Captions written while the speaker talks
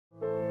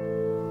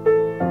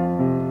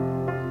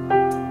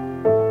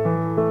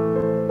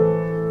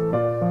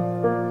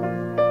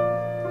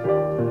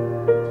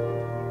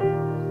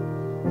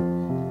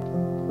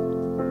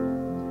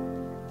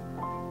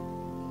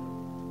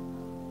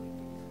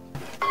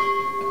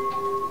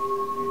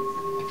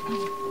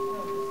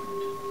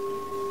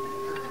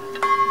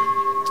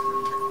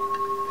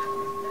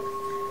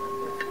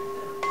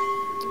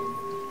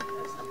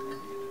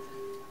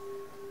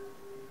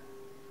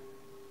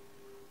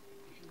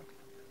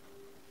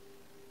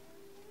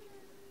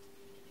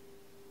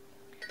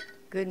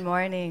Good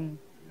morning,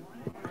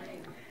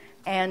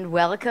 and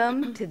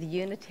welcome to the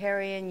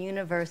Unitarian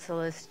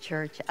Universalist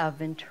Church of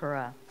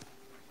Ventura.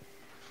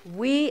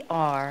 We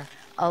are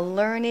a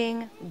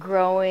learning,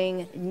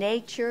 growing,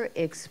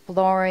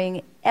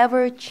 nature-exploring,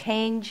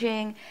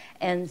 ever-changing,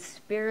 and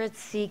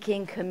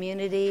spirit-seeking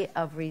community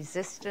of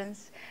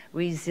resistance,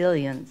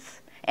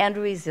 resilience, and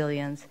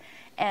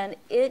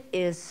it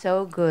is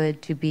so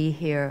good to be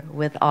here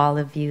with all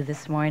of you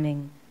this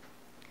morning.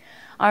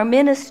 Our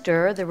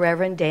minister, the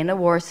Reverend Dana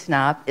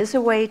Warsnop, is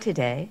away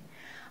today.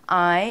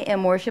 I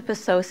am Worship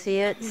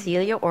Associate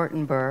Celia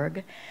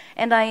Ortenberg,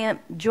 and I am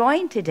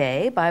joined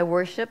today by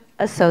Worship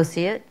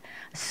Associate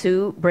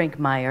Sue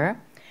Brinkmeyer,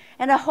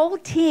 and a whole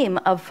team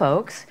of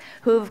folks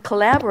who've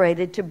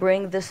collaborated to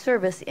bring the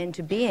service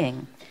into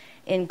being,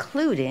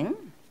 including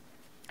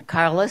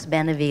Karlos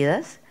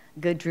Benavides,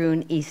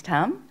 Gudrun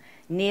Eastham,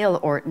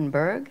 Neal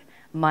Ortenberg,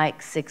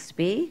 Mike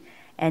Sixbey,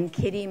 and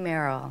Kitty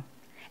Merrill,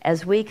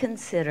 as we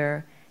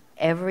consider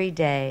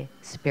everyday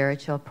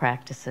spiritual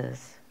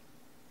practices.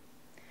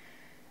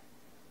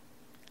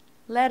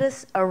 Let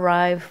us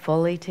arrive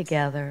fully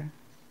together,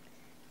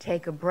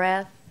 take a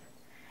breath,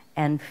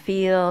 and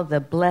feel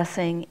the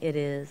blessing it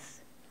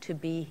is to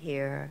be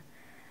here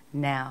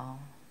now.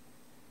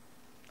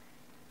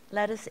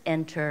 Let us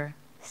enter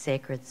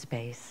sacred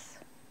space.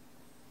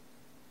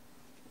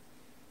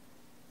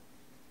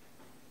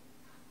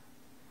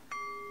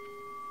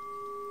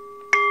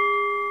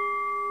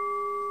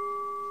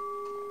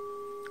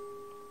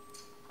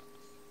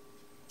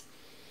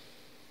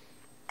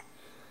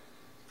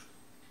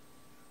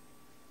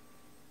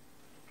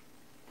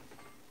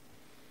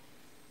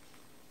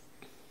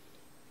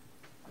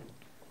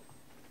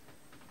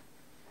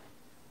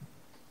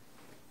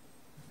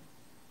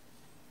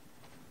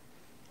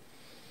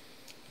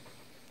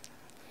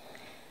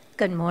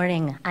 Good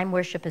morning. I'm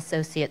Worship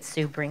Associate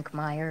Sue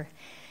Brinkmeyer.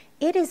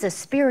 It is a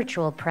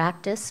spiritual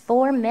practice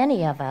for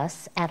many of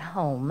us at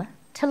home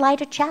to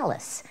light a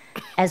chalice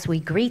as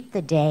we greet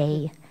the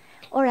day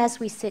or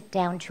as we sit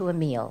down to a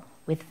meal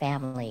with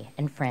family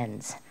and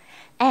friends.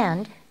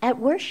 And at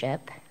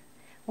worship,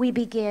 we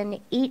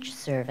begin each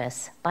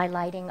service by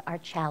lighting our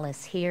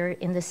chalice here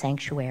in the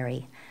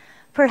sanctuary.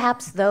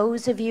 Perhaps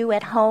those of you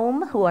at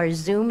home who are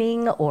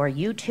Zooming or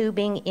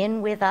YouTubing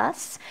in with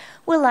us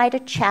will light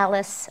a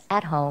chalice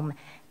at home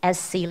as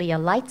Celia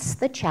lights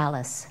the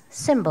chalice,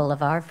 symbol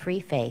of our free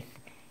faith,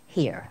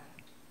 here.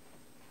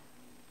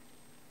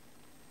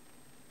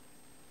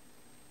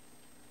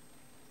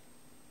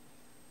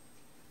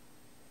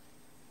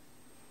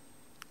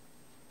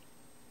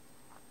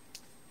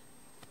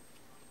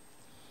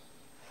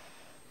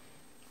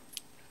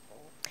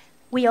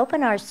 We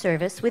open our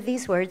service with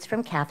these words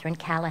from Catherine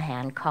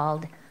Callahan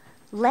called,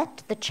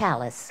 "Let the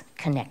Chalice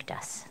Connect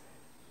Us."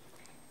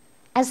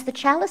 As the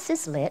chalice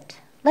is lit,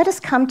 let us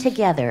come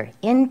together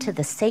into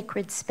the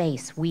sacred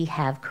space we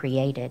have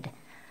created.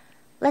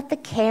 Let the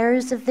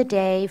cares of the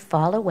day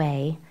fall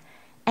away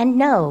and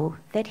know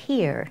that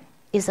here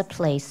is a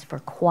place for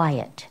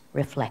quiet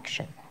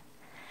reflection,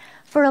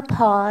 for a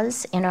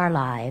pause in our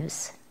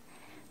lives,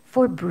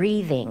 for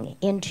breathing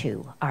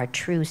into our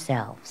true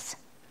selves.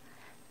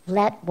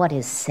 Let what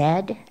is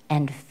said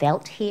and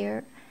felt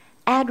here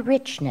add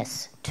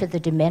richness to the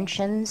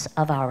dimensions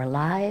of our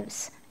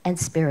lives and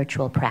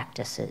spiritual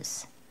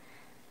practices.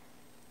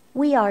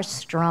 We are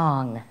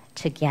strong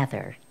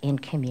together in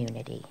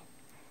community.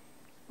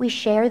 We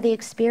share the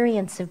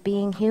experience of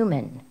being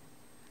human.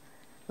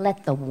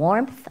 Let the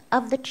warmth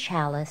of the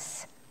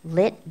chalice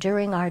lit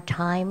during our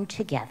time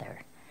together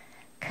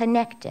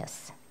connect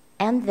us,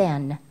 and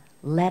then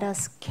let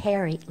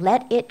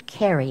it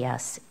carry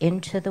us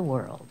into the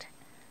world.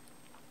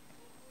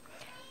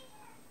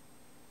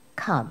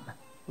 Come,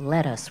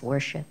 let us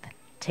worship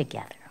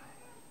together.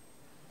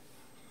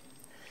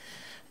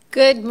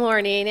 Good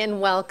morning and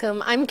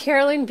welcome. I'm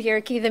Carolyn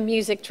Bierke, the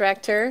music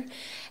director,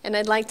 and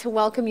I'd like to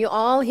welcome you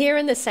all here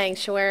in the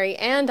sanctuary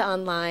and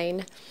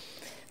online.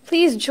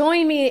 Please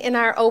join me in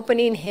our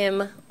opening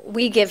hymn,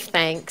 "We Give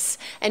Thanks,"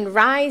 and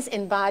rise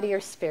in body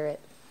or spirit.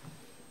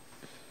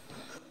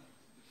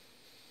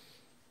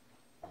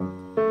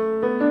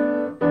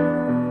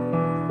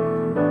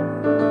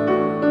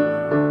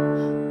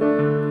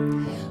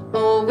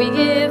 Oh, we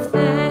give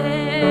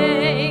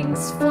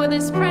thanks for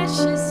this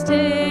precious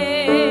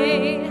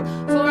day,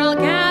 for all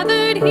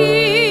gathered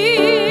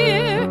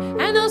here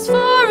and those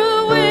far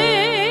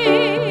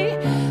away,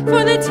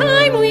 for the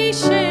time we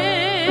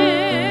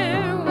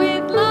share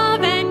with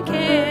love and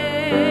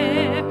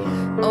care.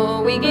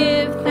 Oh, we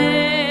give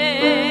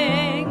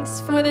thanks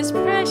for this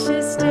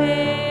precious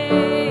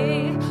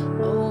day.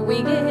 Oh,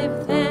 we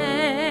give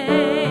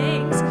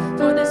thanks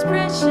for this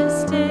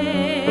precious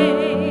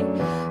day,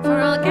 for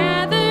all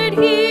gathered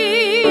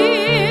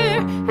here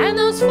and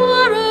those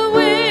far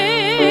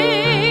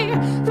away,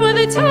 for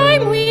the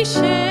time we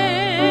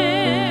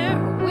share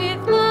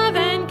with love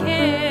and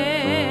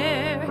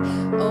care.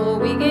 Oh,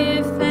 we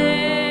give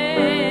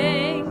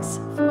thanks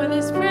for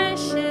this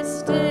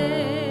precious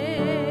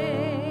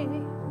day.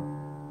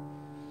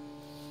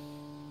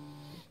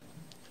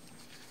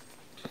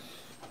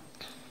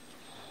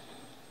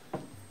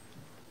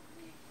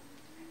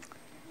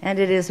 And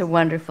it is a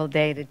wonderful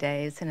day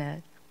today, isn't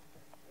it?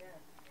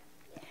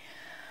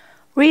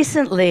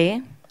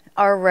 Recently,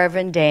 our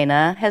Reverend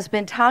Dana has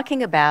been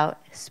talking about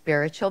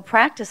spiritual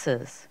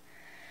practices.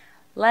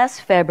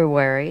 Last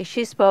February,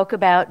 she spoke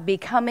about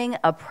becoming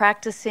a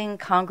practicing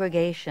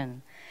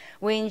congregation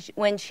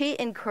when she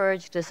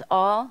encouraged us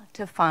all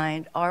to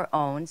find our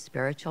own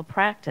spiritual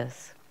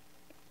practice.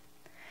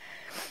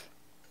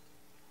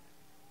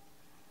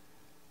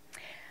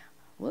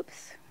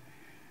 Whoops.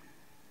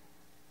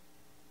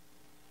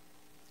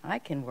 I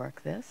can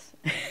work this.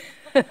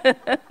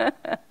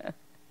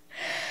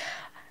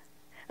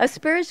 A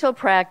spiritual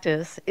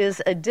practice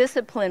is a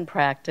disciplined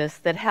practice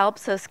that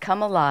helps us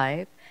come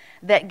alive,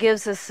 that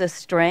gives us the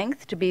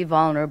strength to be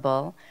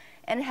vulnerable,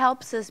 and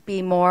helps us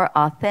be more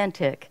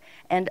authentic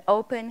and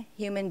open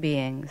human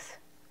beings.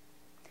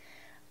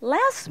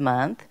 Last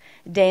month,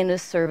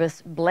 Dana's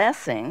service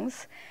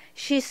Blessings,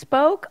 she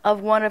spoke of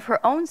one of her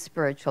own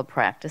spiritual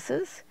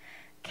practices,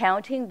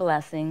 counting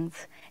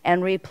blessings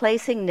and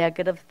replacing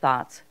negative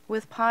thoughts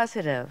with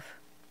positive.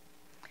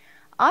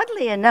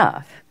 Oddly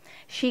enough,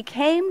 she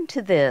came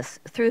to this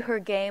through her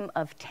game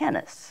of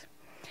tennis,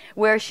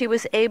 where she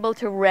was able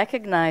to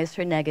recognize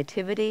her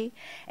negativity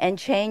and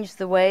change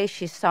the way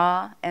she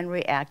saw and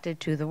reacted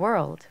to the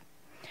world,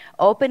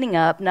 opening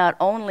up not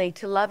only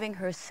to loving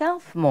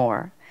herself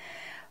more,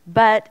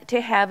 but to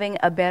having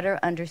a better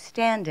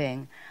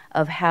understanding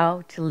of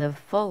how to live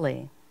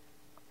fully.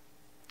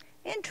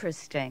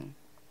 Interesting.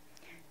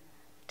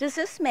 Does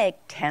this make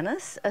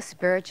tennis a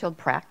spiritual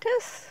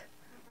practice?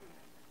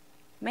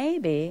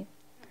 Maybe.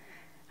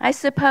 I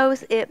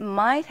suppose it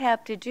might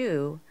have to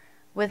do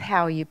with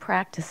how you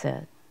practice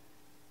it.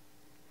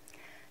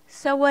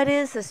 So what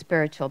is a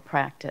spiritual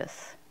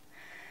practice?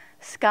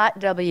 Scott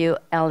W.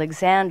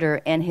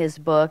 Alexander, in his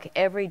book,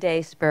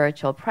 Everyday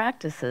Spiritual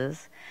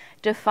Practices,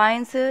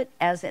 defines it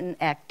as an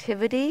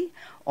activity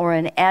or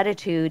an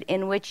attitude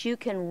in which you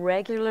can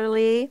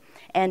regularly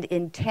and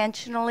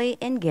intentionally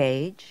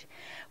engage,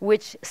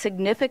 which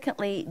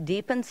significantly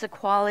deepens the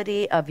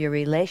quality of your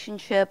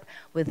relationship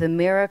with the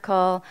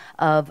miracle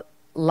of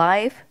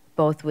life,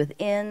 both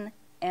within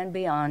and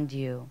beyond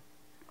you.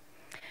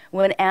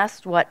 When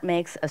asked what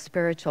makes a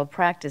spiritual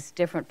practice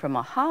different from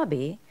a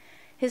hobby,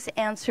 his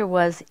answer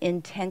was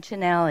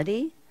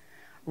intentionality,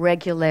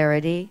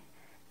 regularity,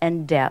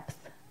 and depth.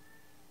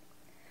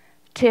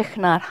 Thich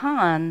Nhat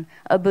Hanh,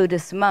 a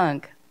Buddhist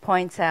monk,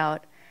 points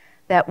out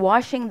that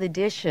washing the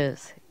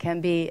dishes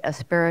can be a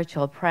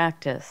spiritual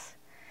practice.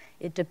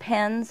 It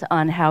depends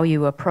on how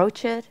you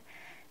approach it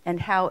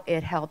and how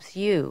it helps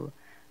you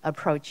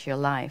approach your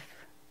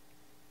life.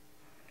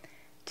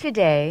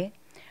 Today,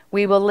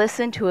 we will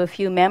listen to a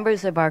few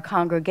members of our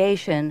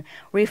congregation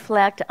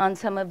reflect on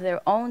some of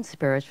their own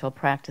spiritual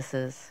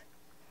practices.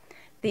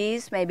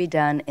 These may be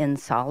done in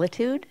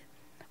solitude,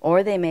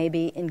 or they may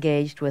be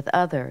engaged with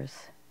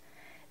others.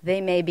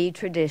 They may be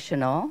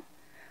traditional,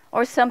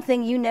 or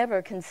something you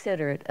never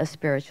considered a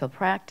spiritual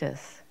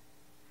practice.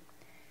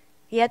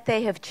 Yet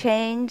they have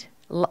changed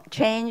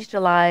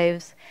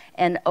lives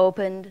and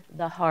opened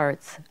the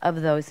hearts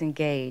of those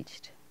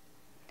engaged.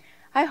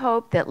 I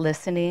hope that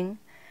listening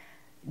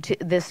to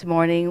this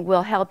morning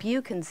will help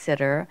you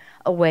consider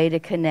a way to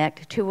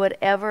connect to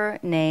whatever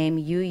name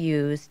you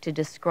use to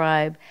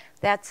describe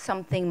that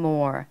something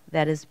more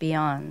that is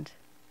beyond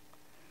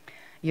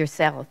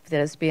yourself,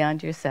 that is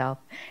beyond yourself.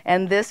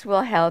 And this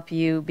will help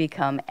you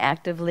become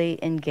actively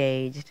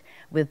engaged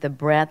with the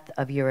breadth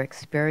of your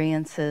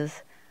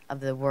experiences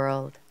of the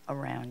world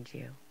around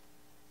you.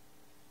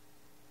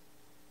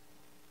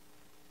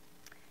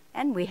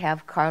 And we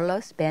have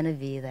Karlos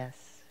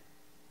Benavides.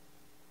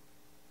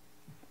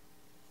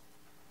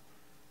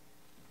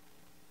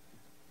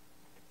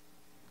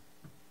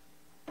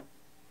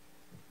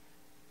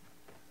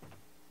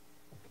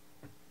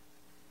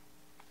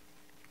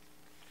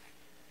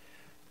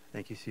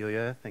 Thank you,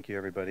 Celia. Thank you,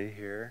 everybody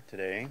here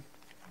today.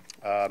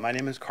 My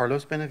name is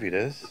Karlos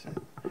Benavides.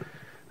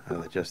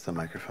 I'll adjust the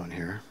microphone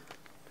here.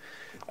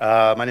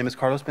 My name is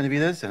Karlos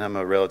Benavides, and I'm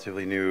a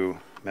relatively new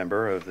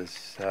member of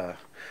this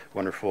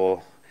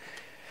wonderful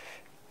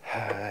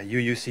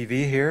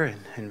UUCV here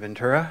in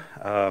Ventura.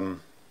 I'm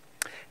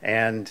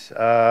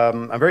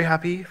very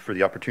happy for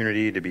the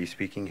opportunity to be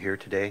speaking here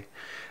today.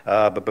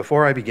 But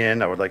before I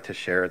begin, I would like to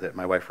share that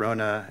my wife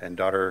Rona and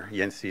daughter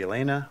Yensi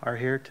Elena are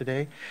here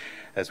today,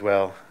 as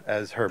well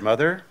as her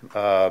mother,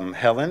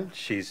 Helen.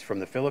 She's from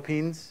the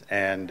Philippines,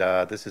 and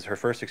this is her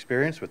first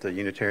experience with the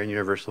Unitarian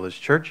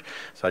Universalist Church.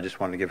 So I just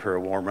wanted to give her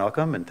a warm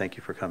welcome, and thank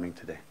you for coming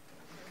today.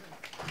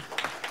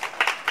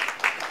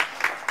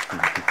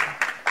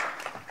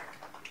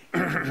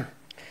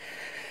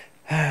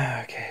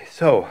 Okay,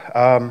 so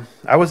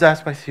I was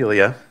asked by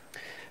Celia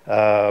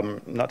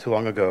not too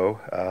long ago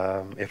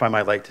if I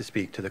might like to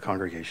speak to the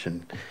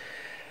congregation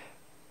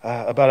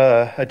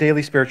about a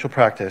daily spiritual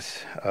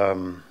practice,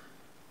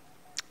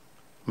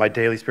 my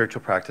daily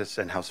spiritual practice,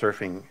 and how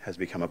surfing has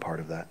become a part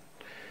of that.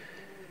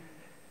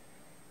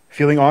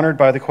 Feeling honored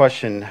by the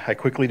question, I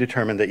quickly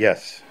determined that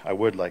yes, I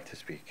would like to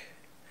speak.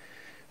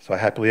 So I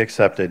happily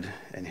accepted,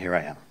 and here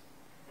I am.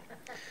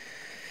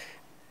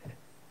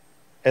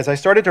 As I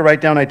started to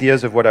write down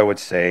ideas of what I would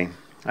say,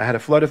 I had a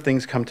flood of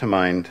things come to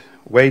mind,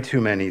 way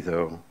too many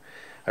though.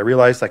 I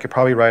realized I could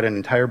probably write an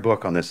entire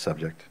book on this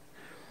subject.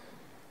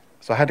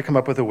 So I had to come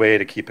up with a way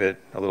to keep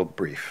it a little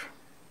brief.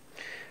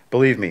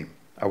 Believe me,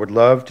 I would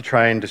love to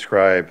try and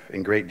describe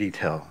in great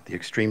detail the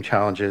extreme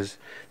challenges,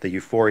 the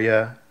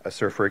euphoria a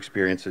surfer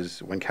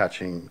experiences when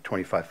catching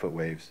 25-foot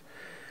waves,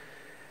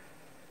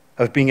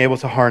 of being able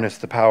to harness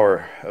the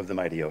power of the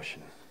mighty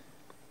ocean.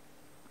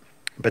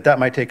 But that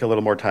might take a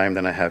little more time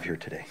than I have here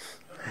today.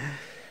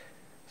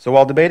 So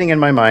while debating in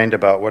my mind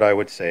about what I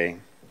would say,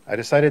 I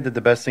decided that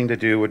the best thing to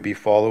do would be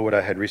follow what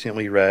I had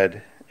recently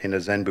read in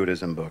a Zen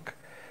Buddhism book,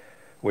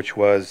 which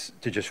was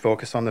to just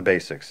focus on the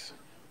basics,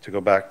 to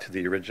go back to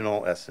the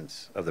original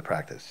essence of the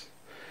practice.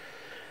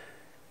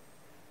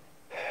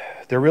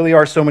 There really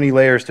are so many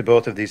layers to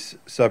both of these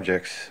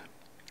subjects.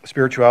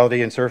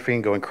 Spirituality and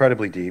surfing go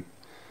incredibly deep,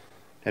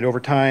 and over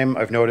time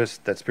I've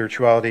noticed that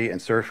spirituality and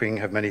surfing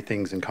have many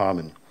things in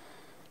common.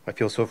 I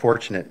feel so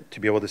fortunate to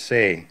be able to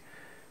say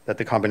that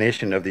the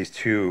combination of these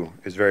two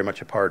is very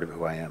much a part of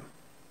who I am.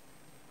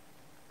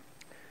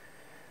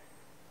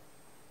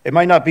 It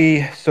might not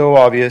be so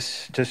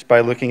obvious just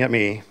by looking at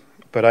me,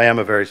 but I am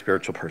a very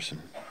spiritual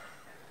person.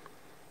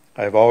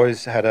 I've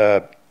always had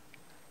a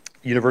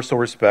universal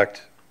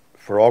respect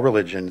for all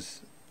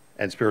religions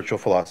and spiritual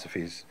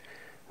philosophies,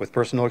 with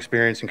personal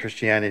experience in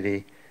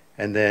Christianity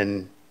and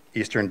then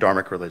Eastern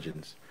Dharmic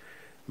religions.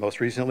 Most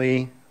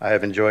recently, I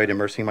have enjoyed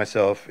immersing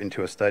myself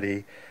into a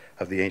study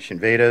of the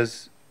ancient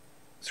Vedas,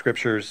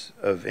 scriptures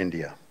of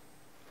India.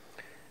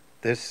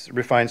 This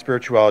refined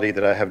spirituality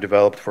that I have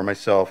developed for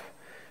myself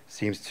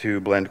seems to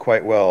blend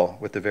quite well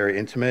with the very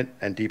intimate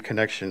and deep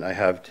connection I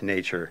have to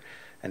nature,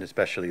 and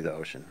especially the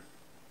ocean.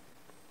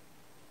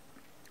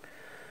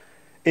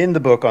 In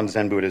the book on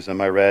Zen Buddhism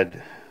I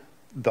read,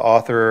 the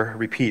author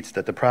repeats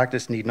that the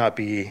practice need not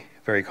be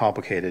very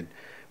complicated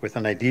with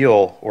an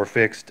ideal or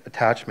fixed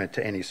attachment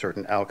to any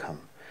certain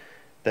outcome.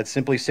 That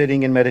simply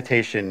sitting in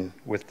meditation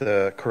with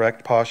the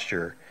correct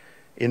posture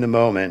in the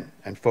moment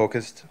and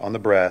focused on the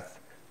breath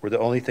were the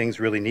only things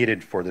really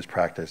needed for this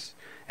practice,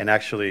 and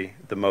actually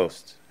the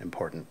most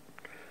important.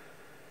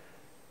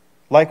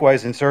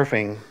 Likewise, in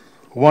surfing,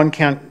 one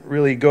can't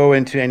really go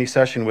into any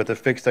session with a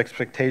fixed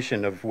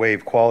expectation of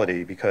wave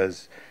quality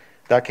because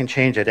that can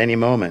change at any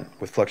moment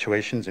with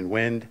fluctuations in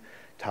wind,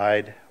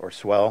 tide, or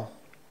swell.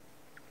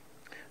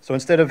 So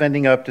instead of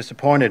ending up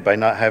disappointed by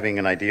not having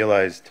an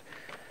idealized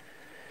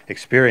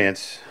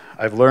experience,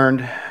 I've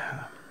learned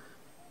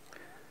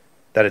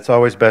that it's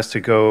always best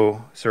to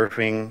go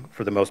surfing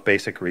for the most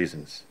basic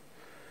reasons.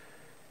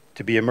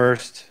 To be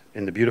immersed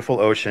in the beautiful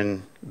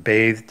ocean,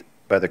 bathed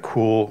by the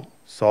cool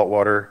salt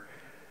water,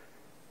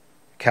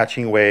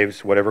 catching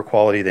waves, whatever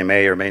quality they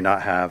may or may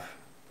not have,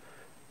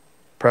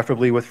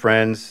 preferably with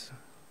friends,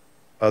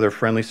 other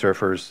friendly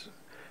surfers,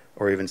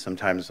 or even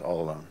sometimes all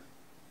alone.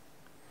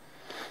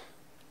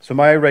 So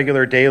my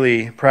regular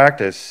daily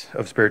practice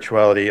of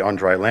spirituality on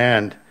dry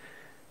land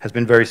has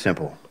been very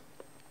simple.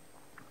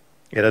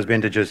 It has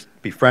been to just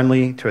be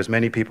friendly to as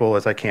many people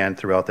as I can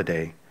throughout the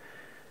day.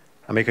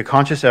 I make a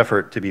conscious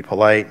effort to be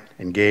polite,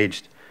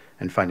 engaged,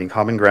 and finding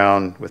common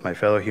ground with my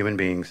fellow human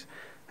beings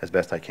as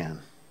best I can.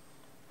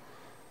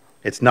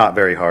 It's not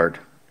very hard,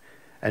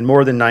 and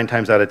more than 9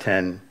 times out of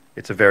 10,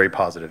 it's a very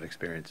positive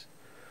experience.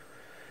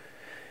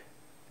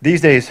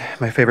 These days,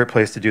 my favorite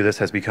place to do this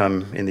has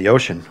become in the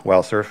ocean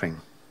while surfing.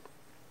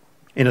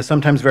 In a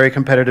sometimes very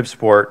competitive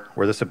sport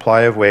where the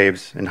supply of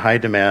waves and high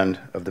demand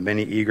of the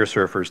many eager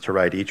surfers to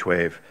ride each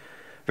wave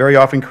very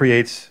often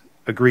creates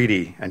a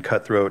greedy and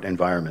cutthroat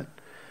environment.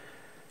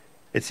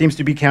 It seems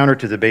to be counter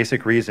to the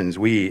basic reasons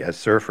we as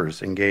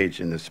surfers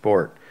engage in this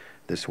sport,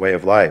 this way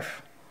of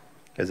life,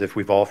 as if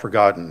we've all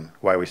forgotten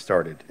why we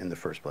started in the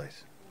first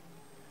place.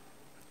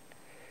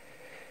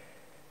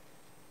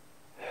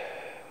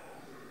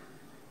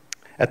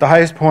 At the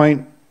highest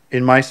point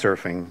in my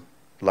surfing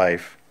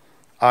life,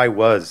 I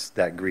was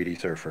that greedy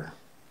surfer,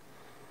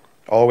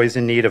 always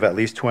in need of at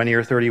least 20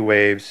 or 30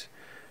 waves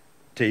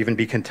to even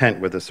be content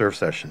with a surf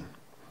session.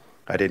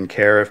 I didn't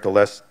care if the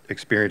less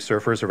experienced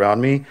surfers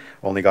around me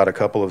only got a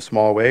couple of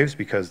small waves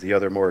because the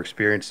other more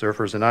experienced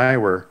surfers and I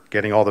were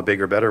getting all the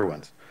bigger, better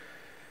ones.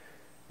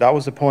 That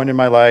was the point in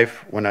my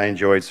life when I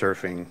enjoyed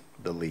surfing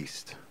the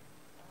least.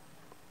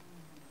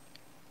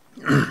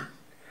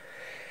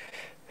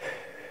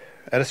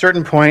 At a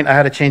certain point, I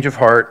had a change of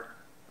heart,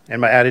 and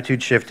my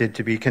attitude shifted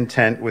to be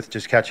content with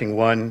just catching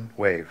one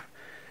wave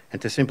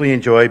and to simply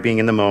enjoy being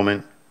in the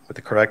moment with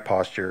the correct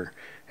posture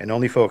and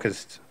only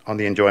focused on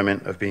the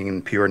enjoyment of being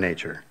in pure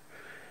nature.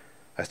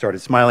 I started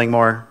smiling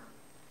more,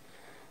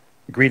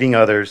 greeting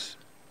others,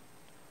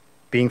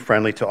 being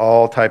friendly to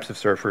all types of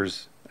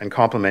surfers, and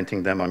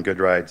complimenting them on good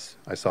rides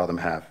I saw them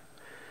have.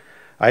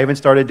 I even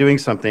started doing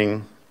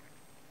something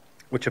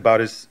which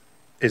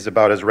is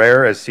about as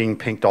rare as seeing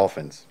pink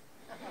dolphins.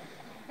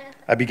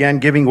 I began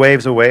giving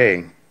waves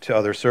away to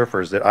other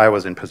surfers that I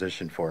was in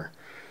position for.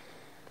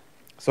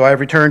 So I've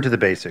returned to the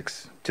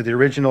basics, to the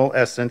original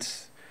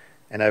essence,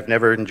 and I've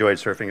never enjoyed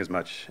surfing as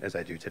much as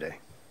I do today.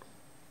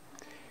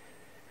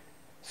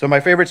 So my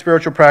favorite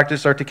spiritual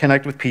practice are to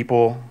connect with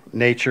people,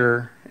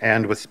 nature,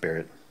 and with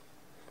spirit.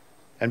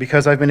 And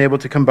because I've been able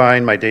to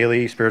combine my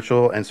daily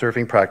spiritual and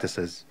surfing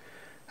practices,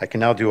 I can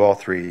now do all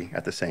three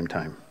at the same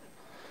time.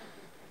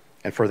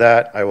 And for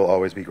that, I will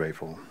always be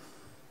grateful.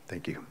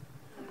 Thank you.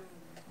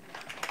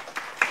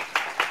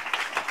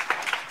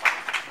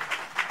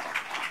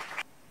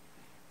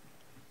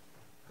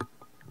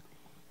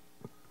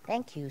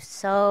 Thank you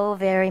so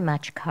very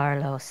much,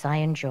 Karlos. I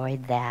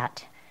enjoyed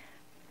that.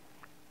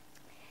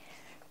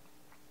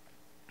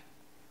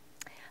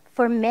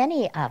 For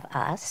many of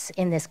us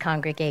in this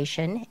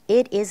congregation,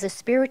 it is a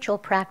spiritual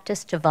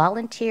practice to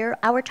volunteer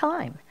our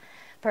time,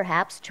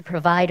 perhaps to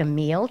provide a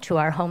meal to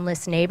our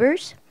homeless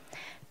neighbors,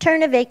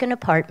 turn a vacant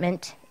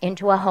apartment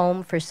into a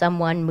home for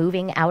someone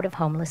moving out of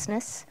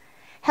homelessness,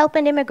 help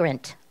an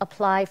immigrant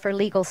apply for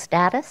legal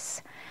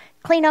status,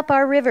 clean up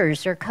our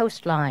rivers or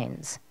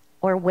coastlines,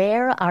 or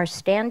wear our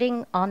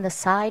Standing on the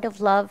Side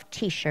of Love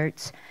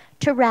t-shirts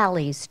to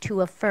rallies to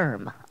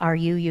affirm our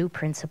UU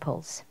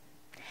principles.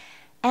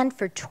 And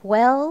for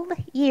 12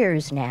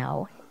 years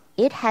now,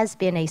 it has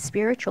been a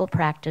spiritual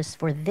practice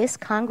for this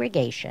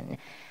congregation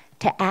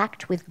to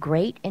act with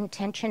great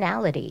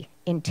intentionality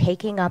in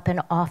taking up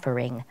an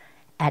offering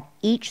at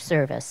each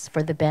service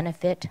for the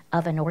benefit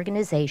of an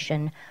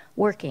organization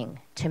working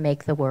to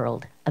make the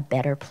world a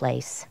better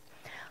place,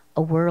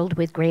 a world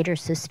with greater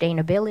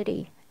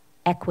sustainability,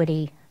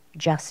 equity,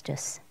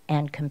 justice,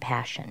 and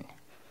compassion.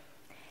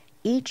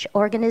 Each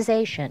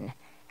organization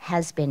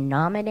has been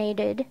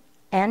nominated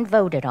and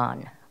voted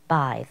on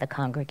by the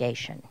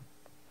congregation.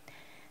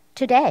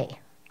 Today,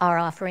 our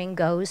offering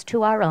goes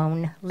to our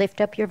own Lift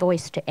Up Your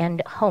Voice to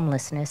End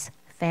Homelessness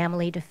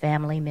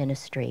family-to-family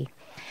ministry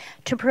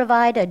to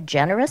provide a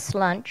generous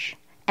lunch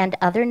and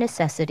other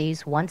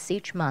necessities once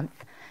each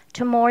month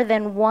to more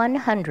than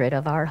 100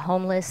 of our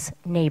homeless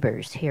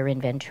neighbors here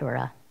in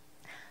Ventura.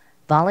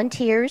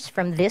 Volunteers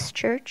from this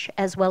church,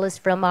 as well as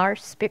from our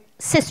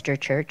sister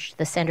church,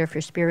 the Center for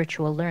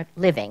Spiritual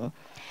Living,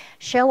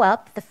 show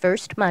up the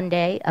first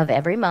Monday of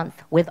every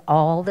month with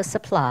all the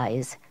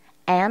supplies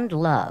and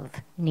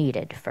love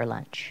needed for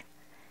lunch.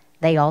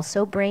 They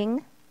also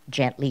bring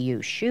gently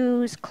used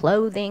shoes,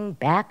 clothing,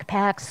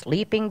 backpacks,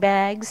 sleeping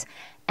bags,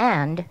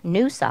 and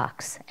new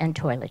socks and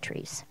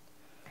toiletries.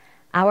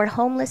 Our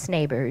homeless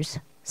neighbors,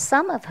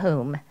 some of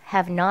whom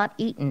have not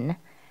eaten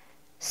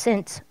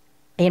since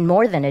in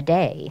more than a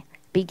day,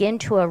 begin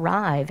to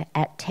arrive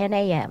at 10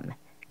 a.m.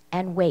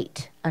 and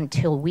wait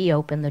until we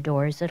open the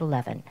doors at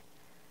 11.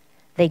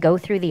 They go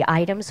through the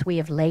items we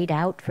have laid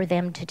out for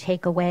them to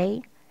take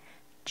away,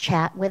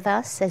 chat with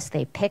us as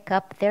they pick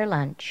up their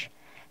lunch,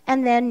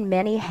 and then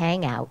many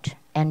hang out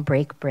and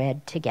break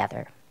bread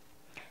together.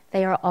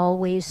 They are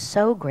always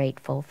so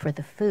grateful for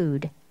the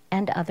food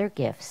and other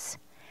gifts.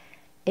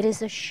 It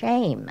is a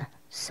shame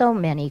so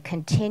many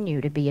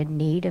continue to be in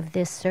need of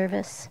this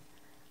service,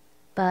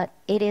 but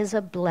it is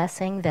a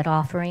blessing that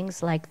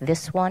offerings like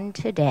this one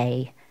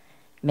today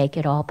make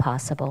it all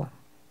possible.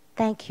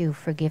 Thank you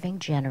for giving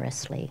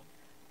generously,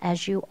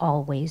 as you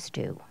always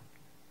do.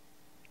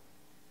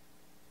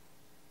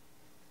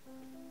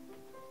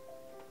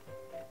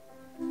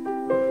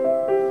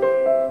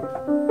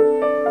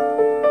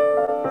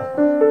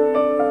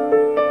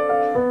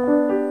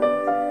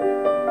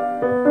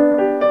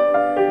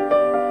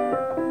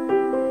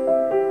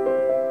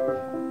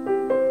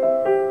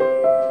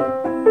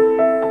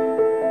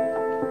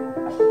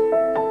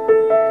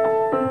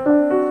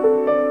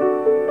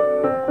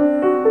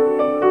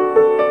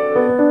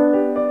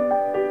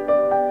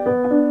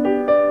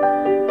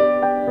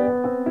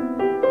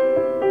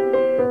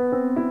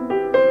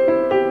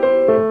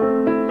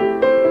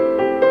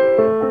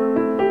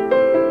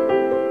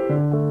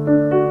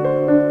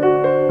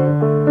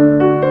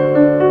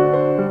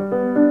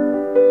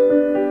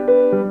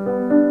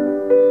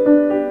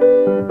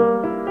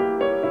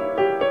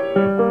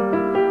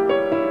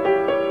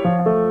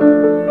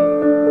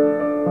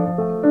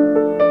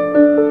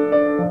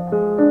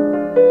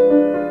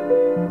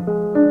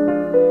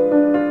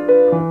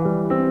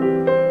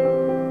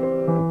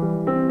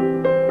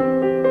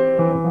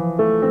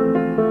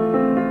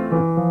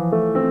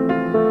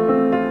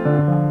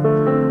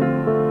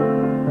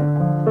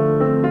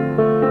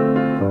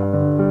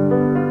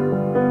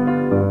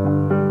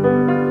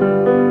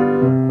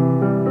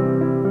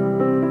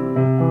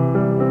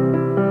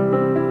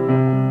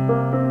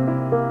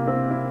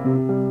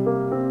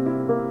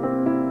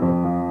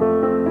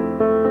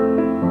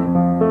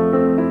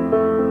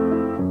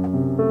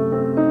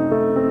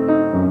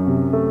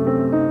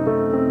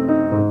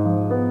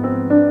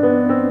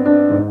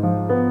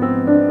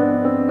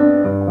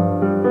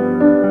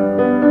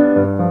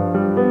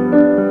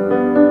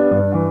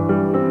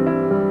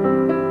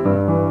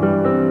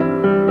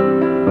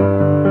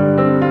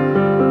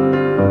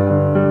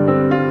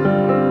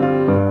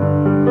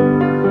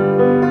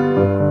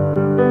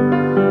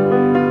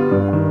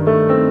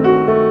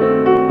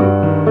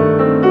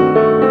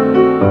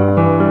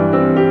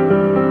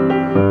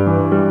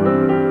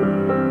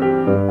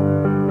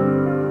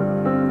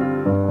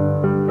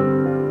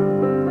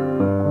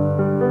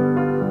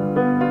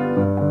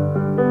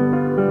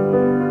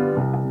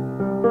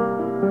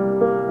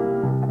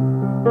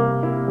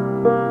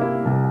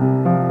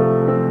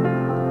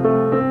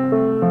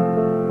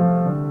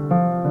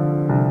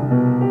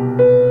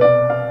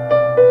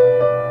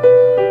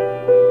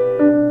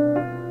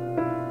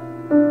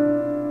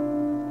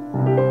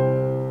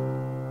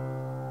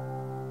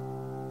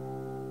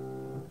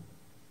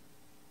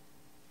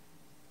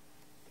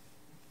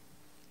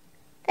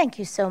 Thank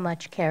you so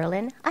much,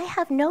 Carolyn. I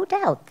have no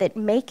doubt that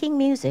making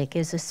music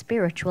is a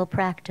spiritual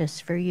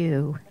practice for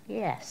you.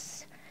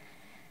 Yes,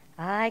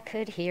 I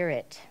could hear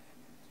it.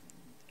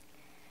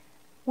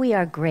 We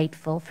are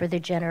grateful for the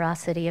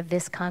generosity of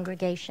this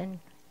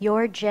congregation.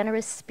 Your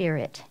generous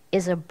spirit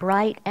is a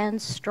bright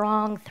and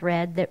strong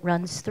thread that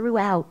runs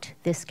throughout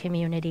this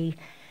community,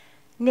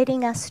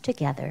 knitting us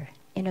together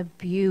in a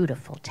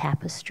beautiful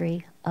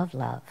tapestry of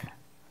love.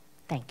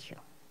 Thank you.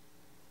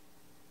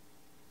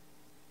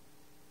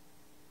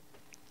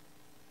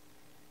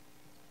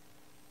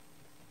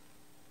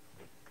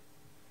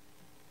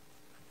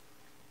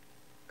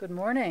 Good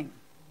morning.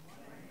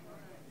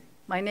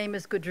 My name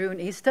is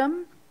Gudrun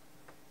Eastham,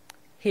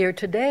 here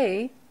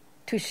today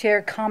to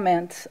share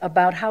comments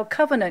about how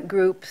covenant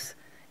groups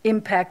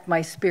impact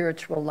my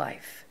spiritual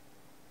life.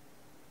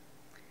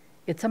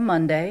 It's a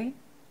Monday,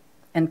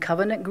 and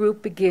covenant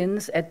group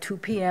begins at 2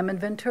 p.m. in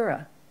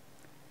Ventura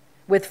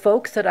with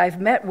folks that I've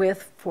met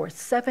with for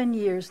 7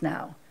 years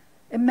now.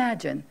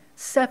 Imagine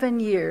 7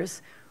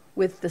 years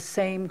with the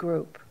same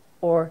group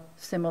or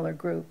similar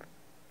group.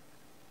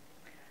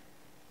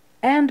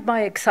 And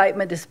my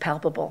excitement is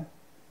palpable.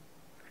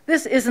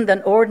 This isn't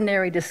an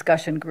ordinary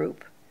discussion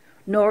group,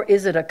 nor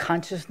is it a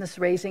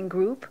consciousness-raising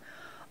group,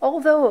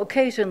 although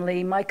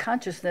occasionally my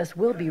consciousness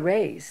will be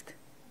raised.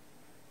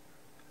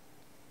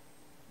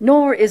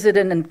 Nor is it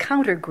an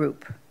encounter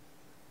group,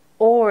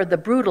 or the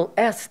brutal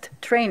EST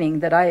training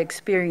that I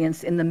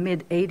experienced in the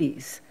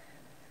mid-'80s.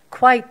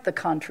 Quite the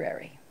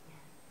contrary.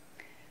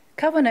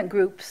 Covenant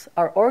groups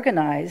are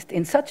organized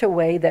in such a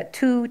way that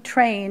 2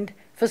 trained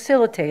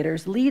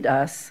facilitators lead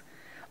us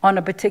on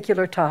a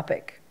particular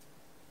topic.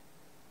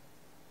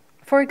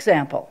 For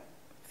example,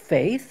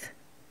 faith,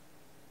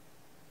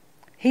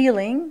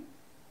 healing,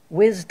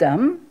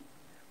 wisdom,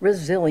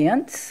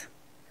 resilience,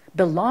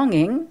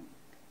 belonging,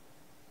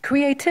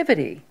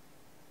 creativity,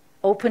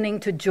 opening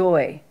to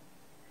joy,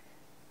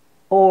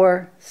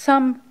 or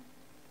some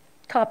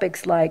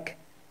topics like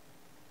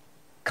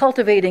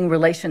cultivating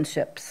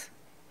relationships,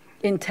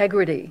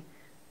 integrity,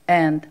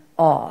 and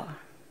awe.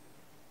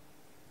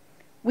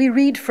 We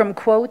read from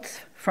quotes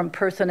from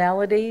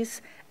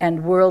personalities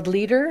and world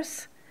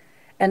leaders,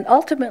 and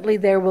ultimately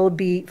there will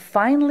be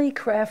finely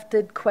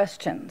crafted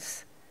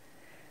questions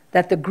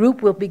that the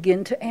group will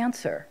begin to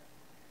answer,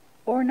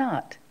 or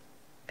not,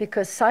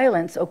 because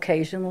silence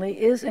occasionally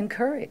is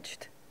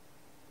encouraged.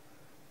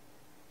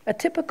 A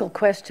typical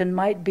question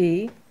might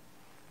be,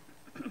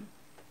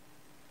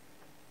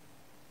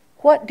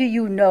 what do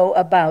you know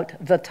about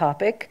the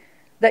topic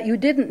that you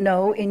didn't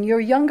know in your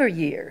younger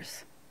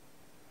years?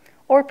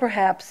 Or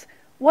perhaps,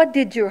 what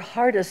did your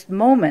hardest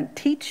moment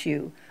teach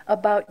you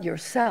about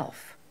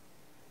yourself?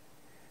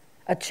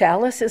 A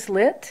chalice is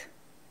lit,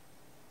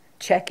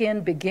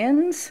 check-in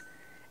begins,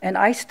 and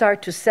I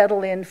start to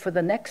settle in for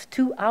the next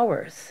 2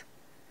 hours.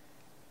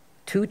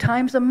 2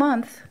 times a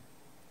month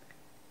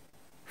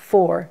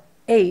for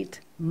 8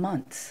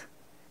 months.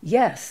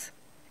 Yes,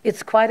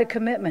 it's quite a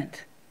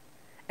commitment.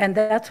 And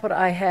that's what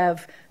I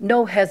have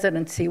no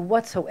hesitancy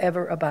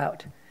whatsoever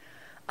about.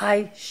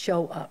 I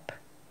show up.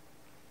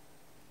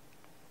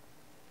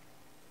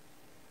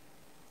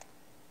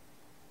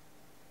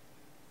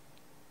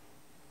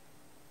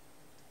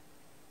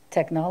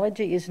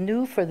 Technology is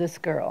new for this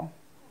girl.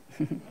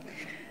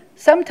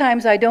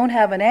 Sometimes I don't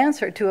have an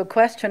answer to a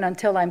question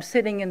until I'm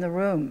sitting in the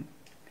room.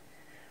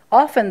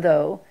 Often,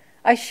 though,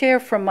 I share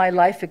from my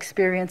life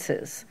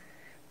experiences.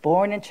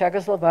 Born in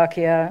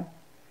Czechoslovakia,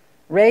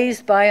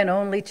 raised by an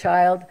only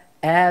child,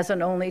 as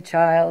an only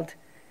child,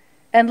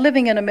 and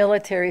living in a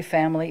military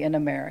family in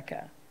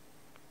America.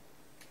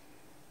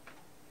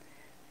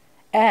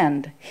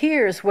 And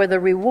here's where the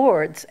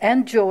rewards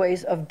and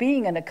joys of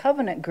being in a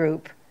covenant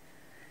group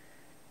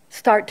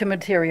start to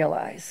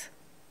materialize.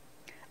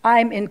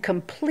 I'm in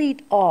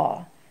complete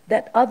awe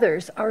that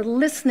others are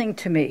listening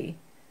to me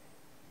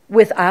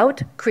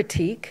without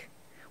critique,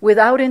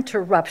 without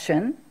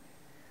interruption,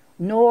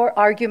 nor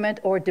argument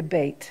or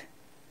debate.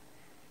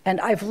 And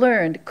I've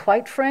learned,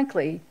 quite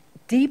frankly,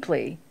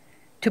 deeply,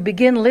 to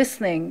begin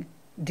listening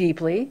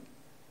deeply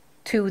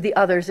to the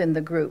others in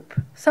the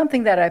group,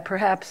 something that I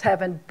perhaps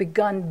haven't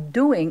begun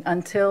doing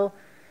until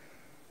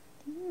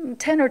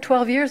 10 or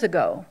 12 years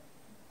ago.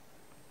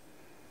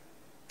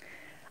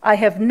 I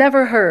have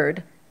never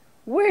heard,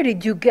 "Where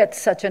did you get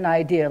such an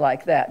idea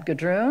like that,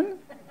 Gudrun?"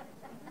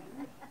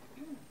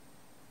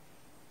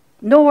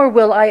 Nor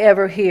will I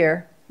ever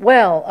hear,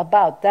 "Well,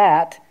 about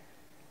that,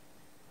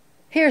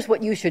 here's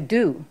what you should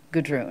do,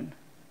 Gudrun."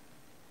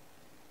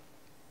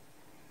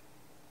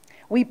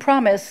 We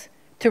promise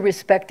to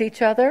respect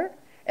each other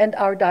and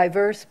our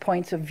diverse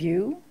points of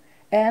view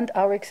and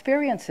our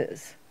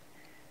experiences.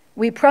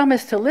 We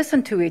promise to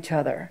listen to each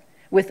other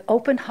with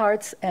open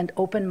hearts and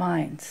open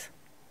minds.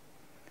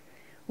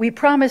 We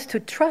promise to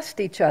trust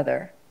each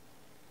other.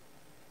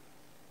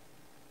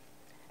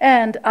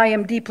 And I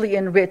am deeply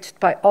enriched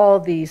by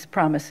all these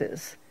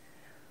promises.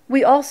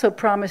 We also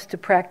promise to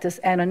practice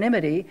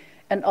anonymity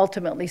and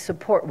ultimately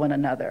support one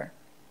another.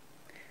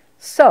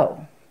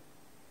 So,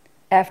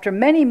 After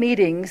many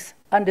meetings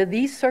under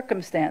these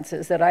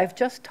circumstances that I've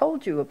just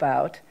told you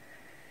about,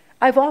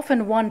 I've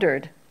often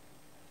wondered,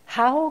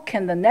 how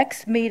can the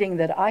next meeting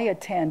that I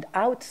attend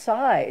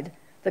outside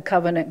the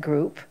covenant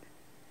group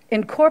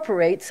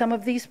incorporate some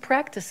of these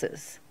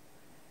practices?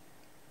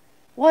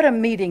 What a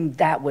meeting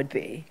that would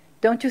be,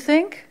 don't you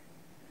think?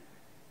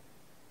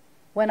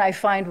 When I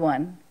find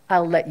one,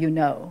 I'll let you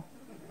know.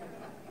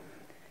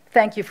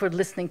 Thank you for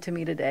listening to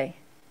me today.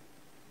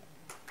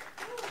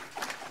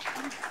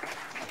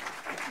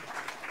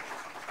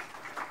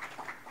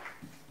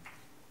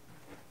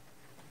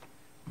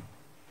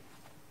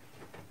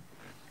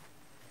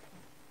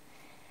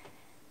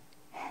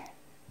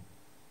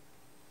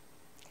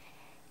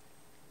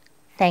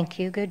 Thank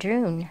you,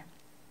 Gudrun.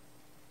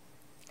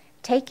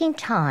 Taking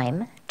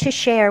time to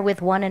share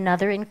with one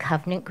another in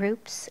covenant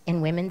groups,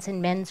 in women's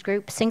and men's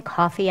groups, in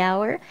coffee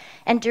hour,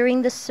 and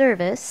during the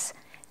service,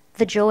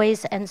 the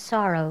joys and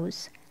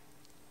sorrows,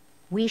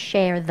 we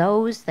share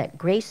those that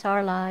grace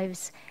our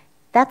lives.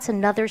 That's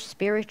another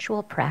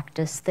spiritual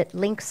practice that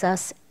links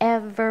us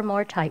ever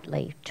more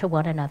tightly to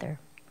one another.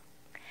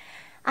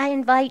 I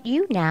invite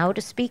you now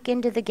to speak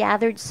into the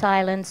gathered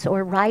silence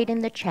or write in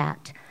the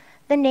chat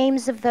the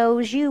names of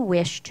those you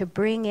wish to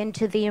bring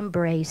into the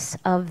embrace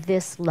of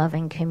this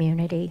loving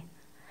community.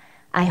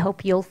 I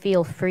hope you'll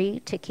feel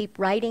free to keep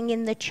writing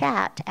in the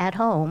chat at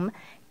home,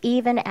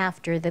 even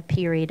after the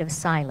period of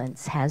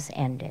silence has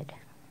ended.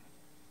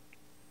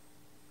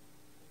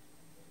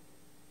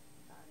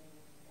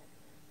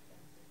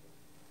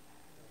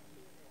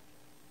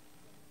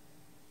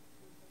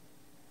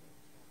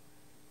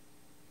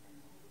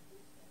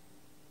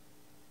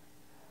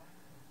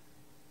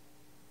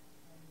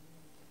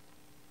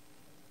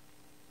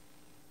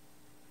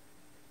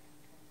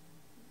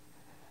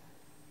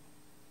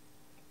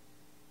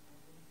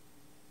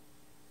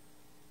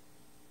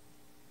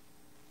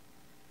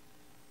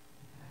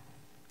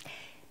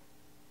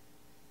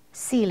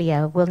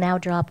 Celia will now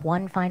drop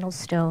one final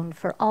stone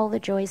for all the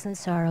joys and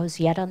sorrows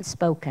yet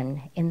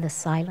unspoken in the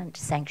silent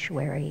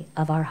sanctuary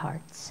of our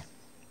hearts.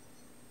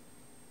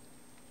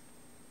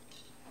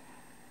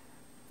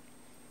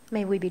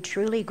 May we be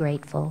truly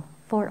grateful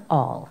for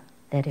all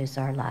that is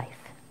our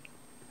life.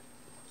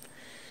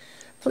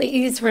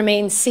 Please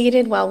remain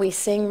seated while we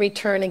sing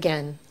Return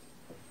Again.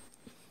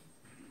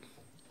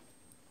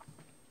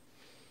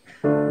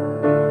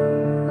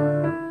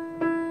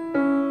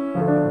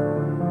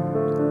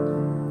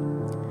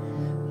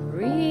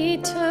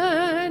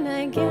 Return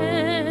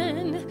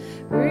again,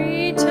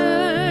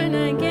 return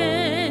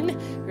again,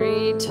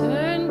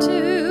 return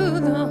to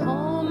the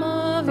home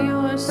of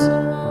your soul.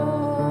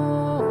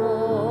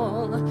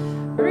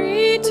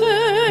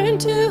 Return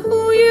to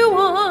who you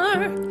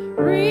are,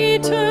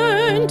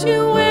 return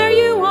to where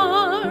you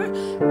are,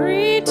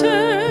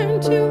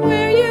 return to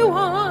where you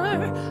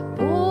are,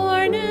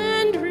 born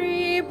and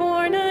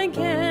reborn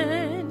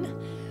again.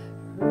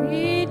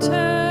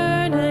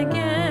 Return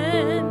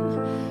again,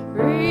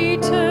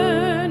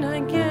 return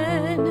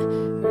again,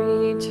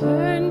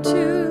 return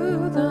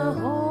to the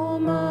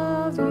home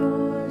of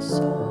your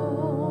soul.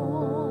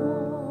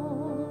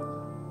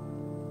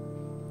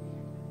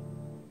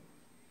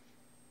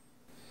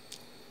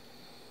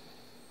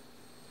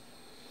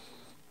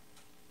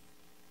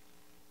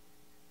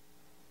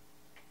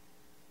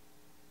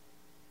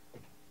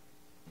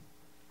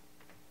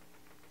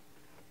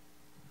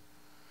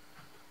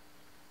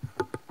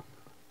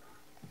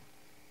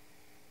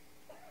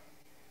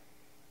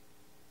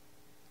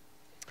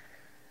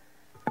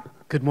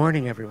 Good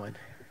morning, everyone.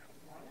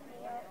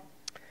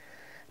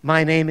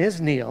 My name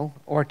is Neal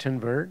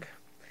Ortenberg,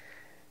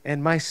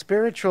 and my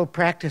spiritual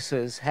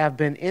practices have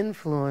been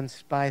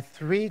influenced by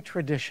three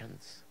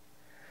traditions.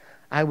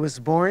 I was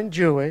born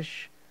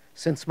Jewish,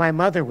 since my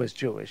mother was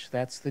Jewish.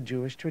 That's the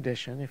Jewish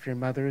tradition. If your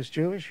mother is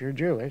Jewish, you're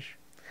Jewish.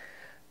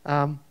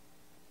 And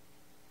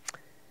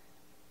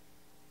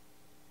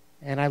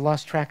I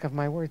lost track of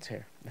my words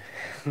here.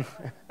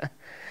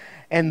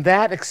 And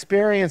that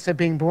experience of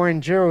being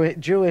born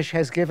Jewish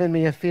has given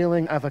me a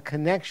feeling of a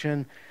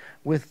connection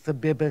with the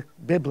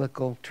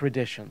biblical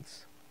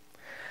traditions.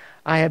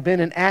 I have been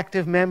an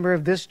active member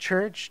of this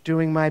church,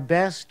 doing my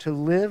best to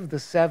live the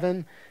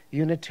 7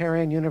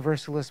 Unitarian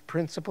Universalist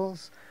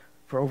principles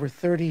for over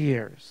 30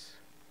 years.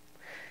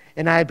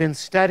 And I have been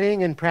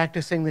studying and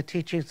practicing the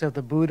teachings of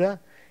the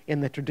Buddha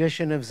in the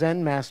tradition of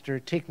Zen master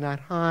Thich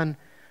Nhat Hanh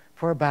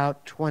for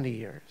about 20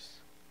 years.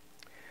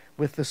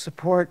 With the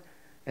support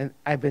And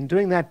I've been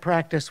doing that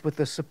practice with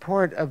the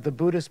support of the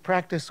Buddhist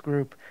practice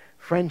group,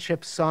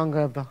 Friendship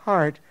Sangha of the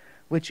Heart,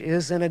 which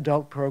is an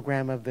adult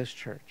program of this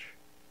church.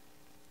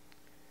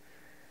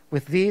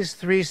 With these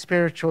 3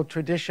 spiritual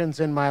traditions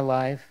in my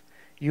life,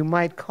 you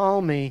might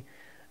call me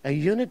a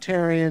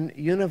Unitarian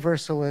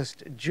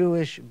Universalist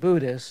Jewish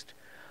Buddhist,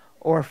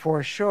 or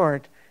for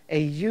short,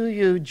 a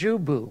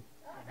UU-Jubu.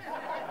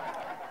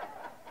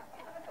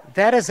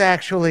 That is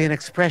actually an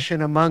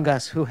expression among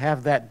us who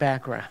have that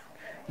background.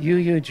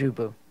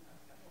 UU-Jubu.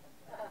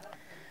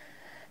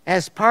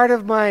 As part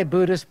of my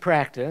Buddhist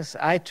practice,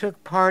 I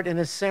took part in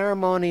a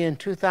ceremony in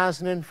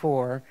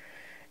 2004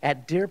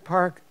 at Deer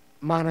Park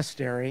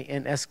Monastery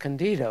in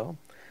Escondido.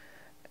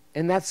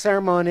 In that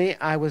ceremony,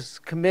 I was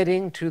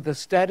committing to the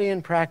study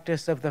and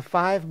practice of the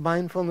 5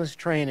 mindfulness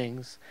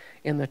trainings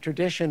in the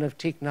tradition of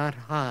Thich Nhat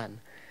Hanh,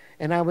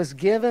 and I was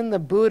given the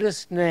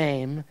Buddhist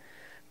name,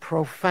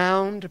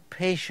 Profound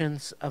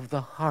Patience of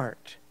the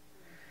Heart,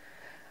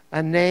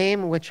 a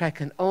name which I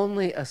can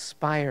only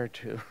aspire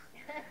to.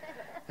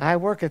 I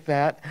work at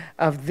that.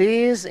 Of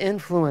these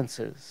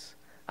influences,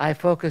 I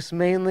focus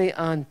mainly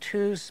on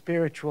 2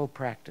 spiritual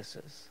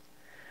practices: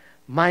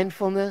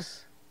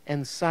 mindfulness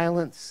and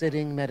silent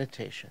sitting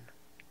meditation.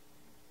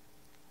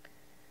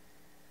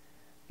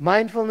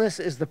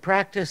 Mindfulness is the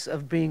practice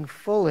of being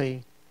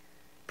fully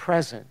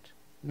present,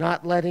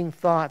 not letting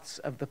thoughts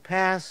of the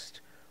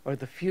past or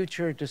the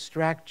future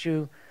distract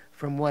you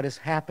from what is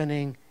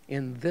happening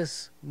in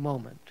this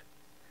moment.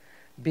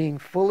 Being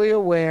fully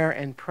aware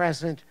and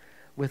present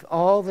with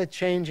all the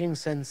changing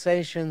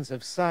sensations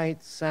of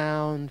sight,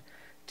 sound,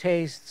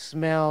 taste,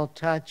 smell,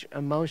 touch,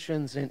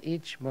 emotions in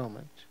each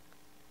moment.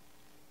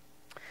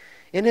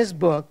 In his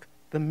book,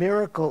 The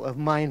Miracle of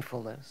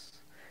Mindfulness,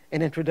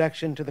 an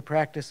introduction to the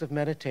practice of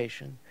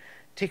meditation,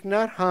 Thich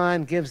Nhat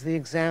Hanh gives the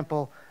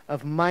example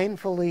of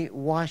mindfully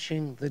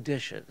washing the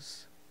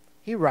dishes.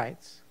 He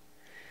writes,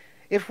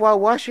 "If while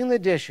washing the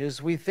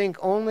dishes we think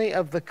only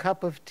of the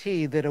cup of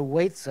tea that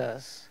awaits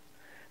us,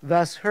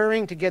 thus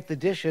hurrying to get the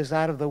dishes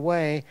out of the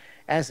way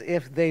as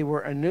if they were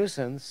a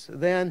nuisance,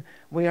 then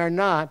we are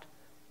not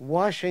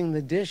washing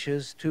the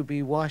dishes to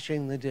be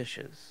washing the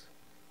dishes.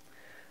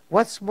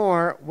 What's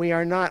more, we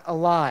are not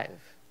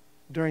alive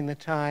during the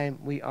time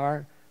we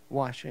are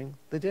washing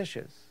the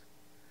dishes.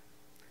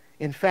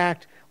 In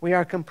fact, we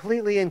are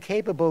completely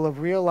incapable of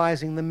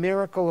realizing the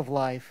miracle of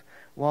life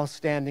while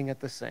standing at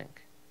the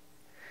sink.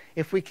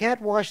 If we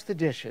can't wash the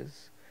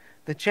dishes,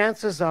 the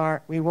chances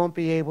are we won't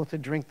be able to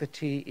drink the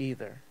tea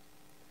either.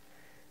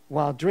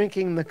 While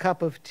drinking the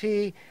cup of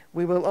tea,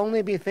 we will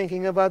only be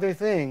thinking of other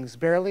things,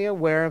 barely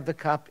aware of the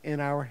cup in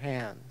our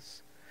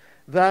hands.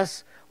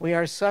 Thus, we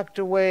are sucked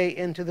away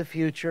into the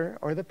future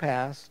or the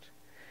past,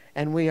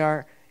 and we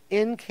are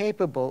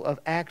incapable of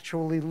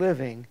actually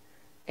living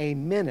a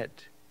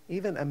minute,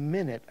 even a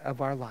minute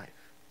of our life."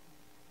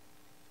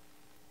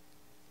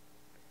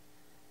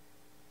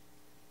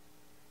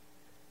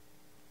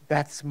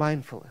 That's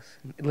mindfulness,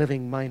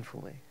 living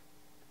mindfully.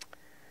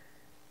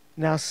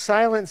 Now,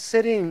 silent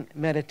sitting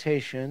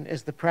meditation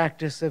is the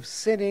practice of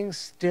sitting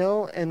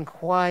still and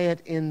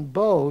quiet in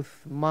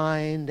both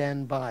mind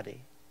and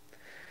body.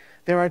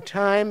 There are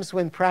times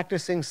when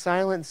practicing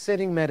silent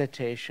sitting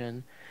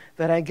meditation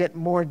that I get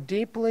more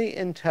deeply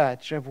in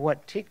touch of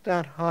what Thich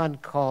Nhat Hanh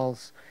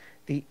calls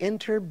the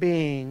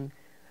interbeing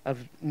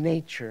of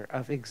nature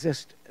of an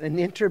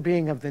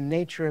interbeing of the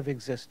nature of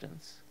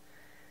existence,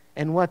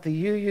 and what the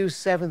UU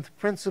 7th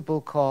principle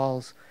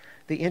calls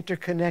the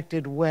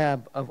interconnected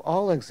web of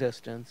all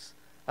existence,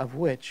 of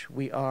which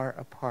we are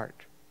a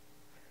part.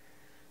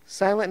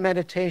 Silent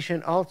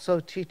meditation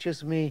also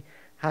teaches me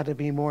how to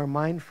be more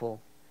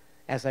mindful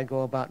as I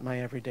go about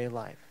my everyday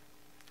life.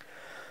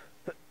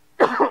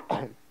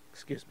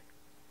 Excuse me.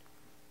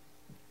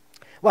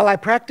 While I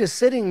practice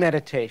sitting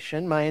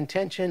meditation, my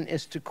intention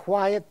is to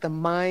quiet the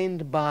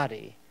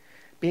mind-body,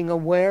 being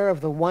aware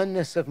of the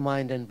oneness of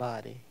mind and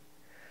body.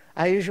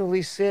 I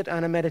usually sit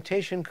on a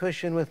meditation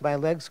cushion with my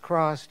legs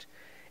crossed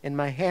and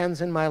my hands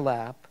in my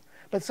lap,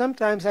 but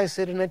sometimes I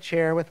sit in a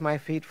chair with my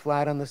feet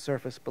flat on the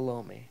surface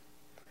below me.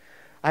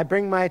 I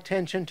bring my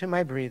attention to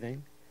my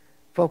breathing,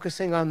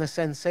 focusing on the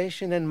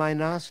sensation in my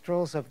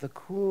nostrils of the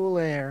cool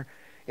air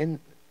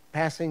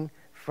passing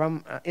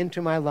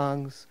into my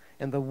lungs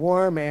and the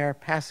warm air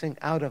passing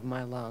out of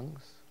my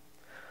lungs.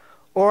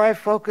 Or I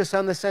focus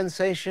on the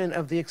sensation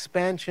of the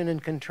expansion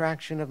and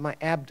contraction of my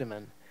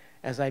abdomen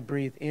as I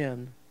breathe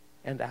in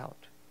and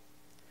out.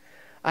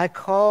 I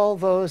call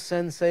those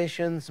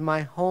sensations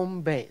my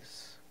home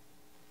base.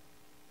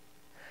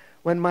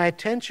 When my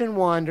attention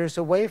wanders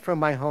away from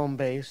my home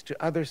base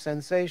to other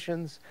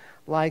sensations,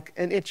 like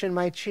an itch in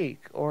my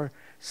cheek, or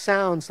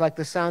sounds like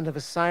the sound of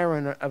a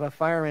siren of a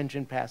fire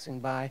engine passing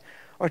by,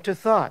 or to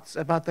thoughts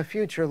about the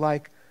future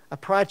like a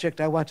project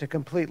I want to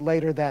complete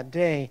later that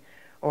day,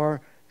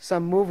 or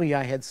some movie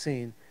I had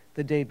seen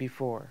the day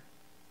before.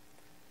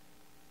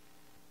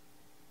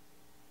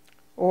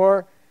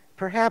 Or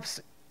perhaps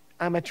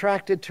I'm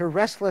attracted to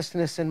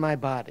restlessness in my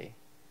body.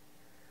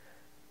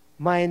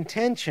 My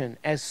intention,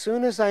 as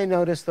soon as I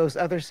notice those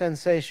other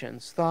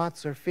sensations,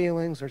 thoughts or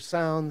feelings or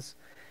sounds,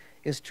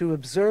 is to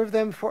observe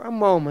them for a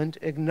moment,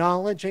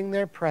 acknowledging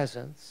their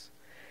presence,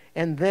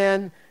 and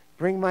then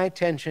bring my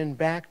attention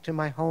back to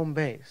my home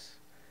base,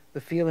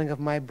 the feeling of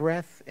my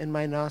breath in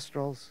my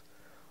nostrils,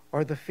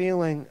 or the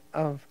feeling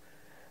of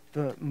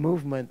the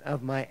movement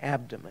of my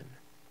abdomen.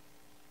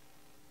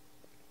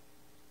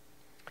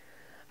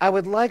 I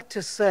would like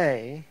to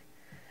say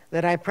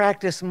that I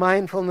practice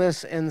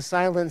mindfulness and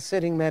silent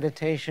sitting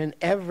meditation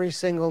every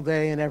single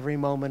day and every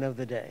moment of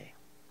the day.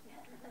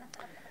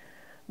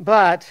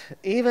 But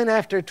even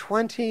after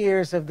 20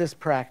 years of this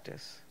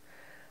practice,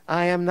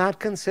 I am not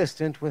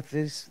consistent with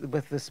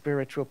the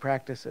spiritual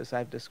practices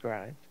I've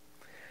described.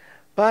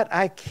 But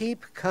I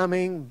keep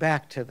coming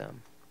back to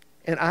them.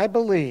 And I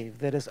believe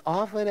that as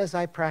often as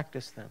I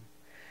practice them,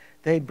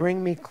 they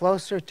bring me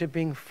closer to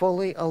being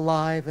fully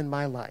alive in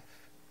my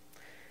life.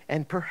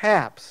 And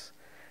perhaps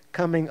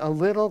coming a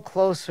little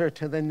closer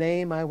to the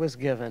name I was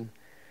given,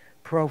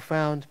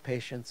 profound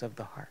patience of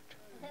the heart.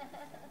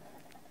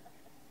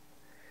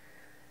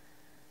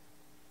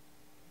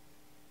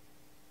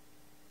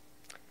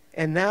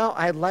 And now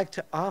I'd like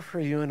to offer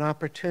you an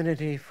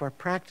opportunity for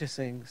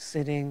practicing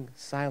sitting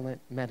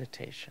silent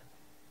meditation.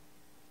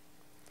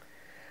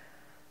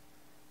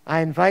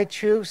 I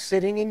invite you,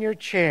 sitting in your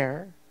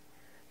chair,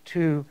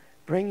 to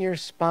bring your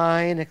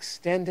spine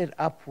extended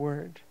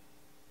upward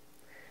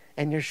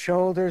and your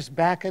shoulders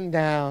back and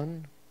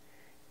down,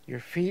 your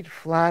feet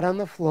flat on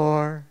the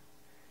floor,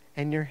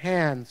 and your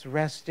hands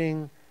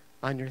resting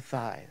on your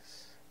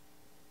thighs.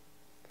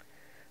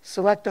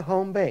 Select a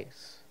home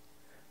base.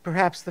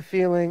 Perhaps the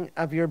feeling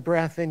of your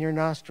breath in your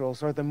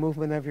nostrils or the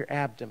movement of your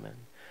abdomen.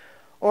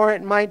 Or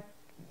it might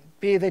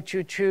be that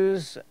you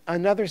choose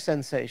another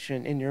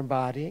sensation in your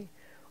body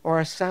or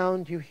a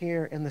sound you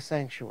hear in the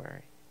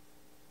sanctuary.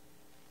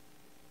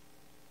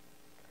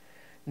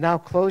 Now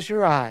close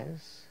your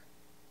eyes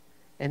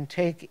and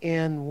take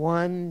in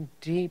one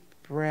deep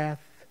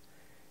breath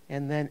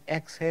and then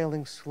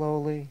exhaling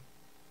slowly,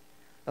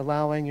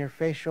 allowing your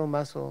facial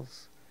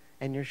muscles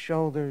and your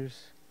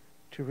shoulders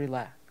to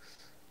relax.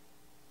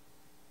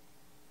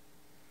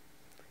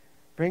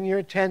 Bring your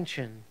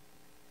attention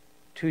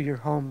to your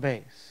home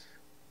base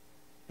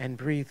and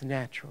breathe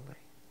naturally.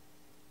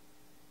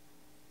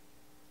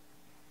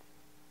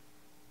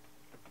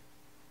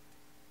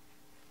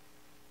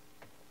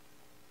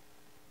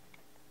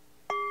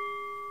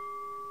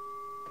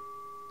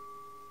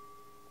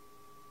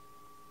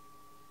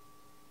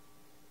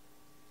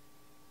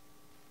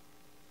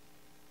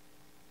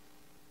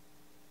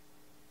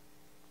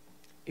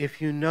 If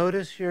you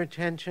notice your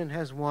attention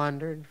has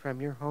wandered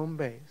from your home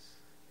base,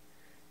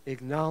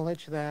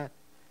 acknowledge that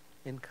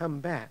and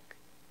come back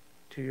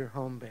to your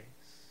home base.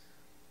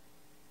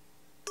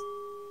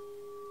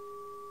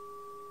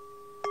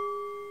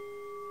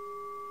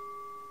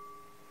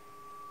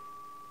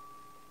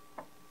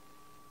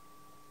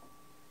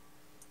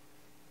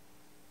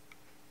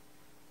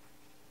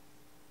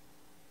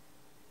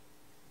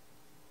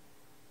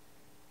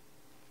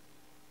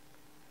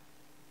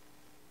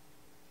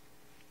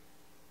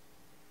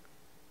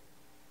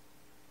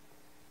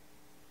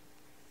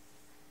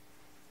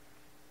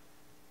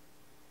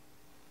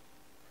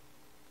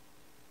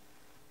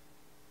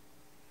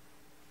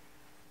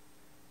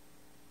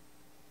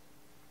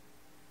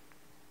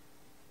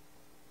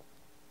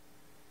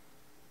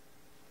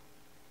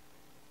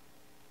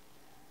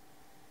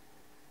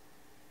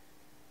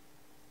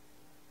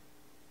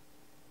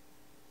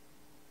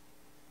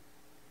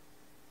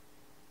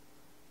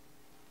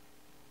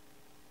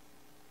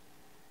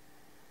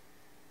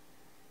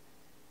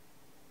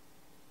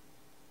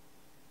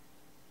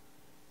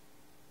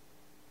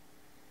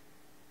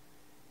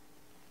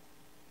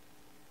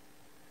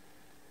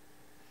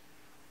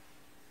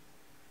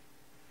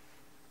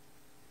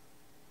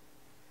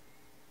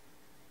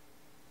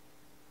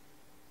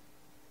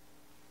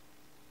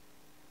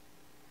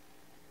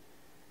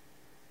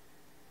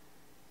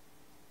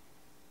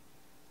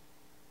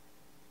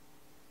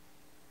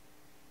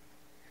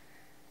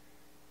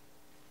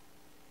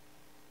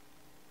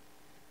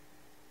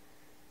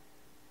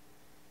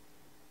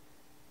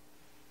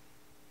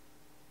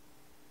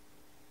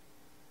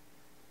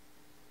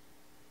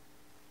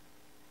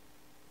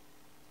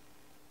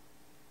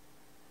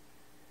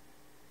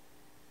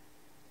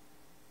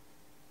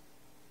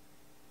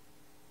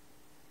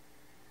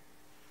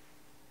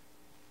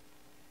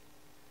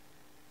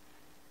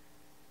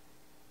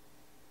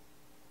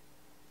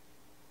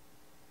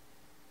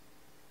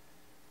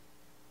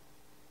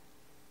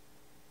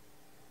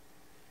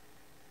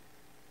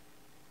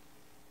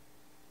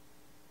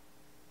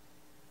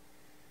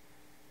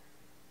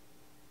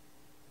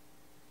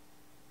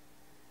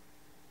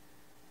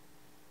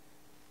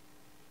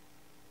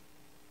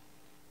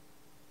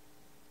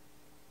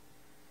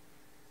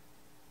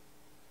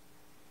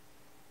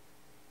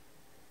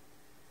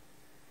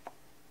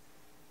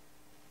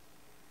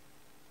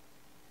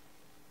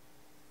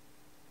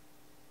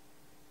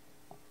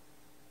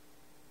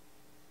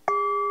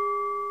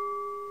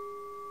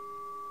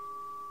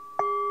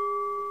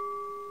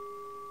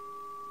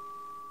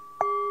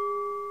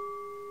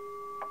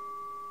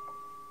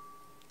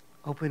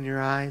 Open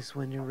your eyes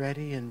when you're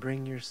ready and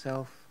bring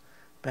yourself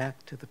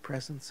back to the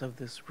presence of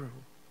this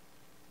room.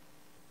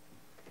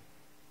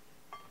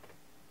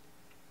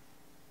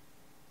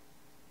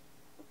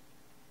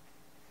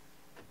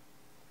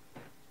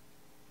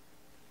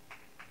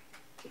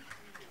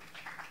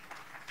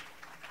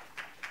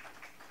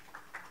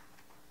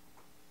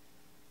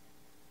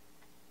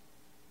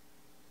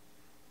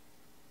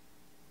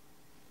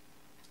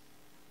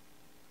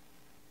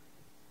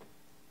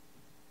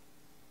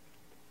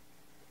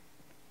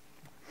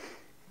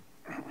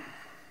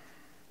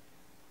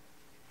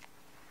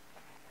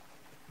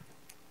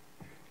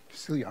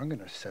 Celia, I'm going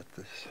to set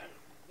this.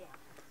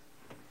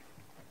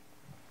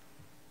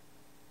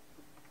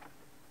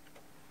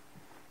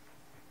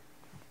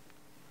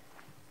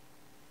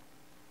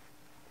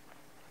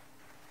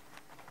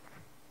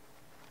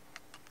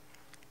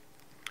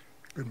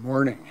 Good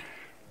morning.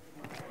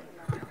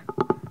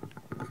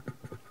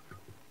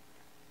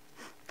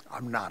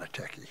 I'm not a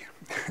techie.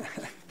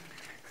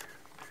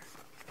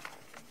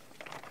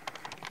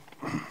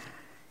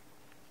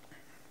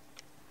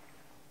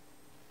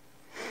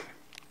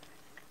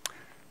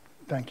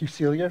 Thank you,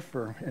 Celia,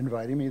 for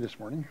inviting me this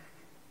morning.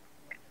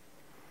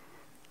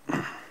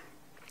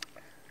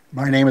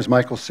 My name is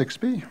Michael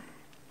Sixbey.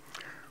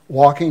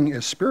 Walking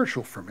is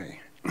spiritual for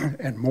me,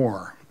 and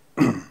more.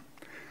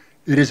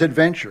 It is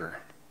adventure.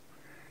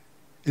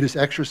 It is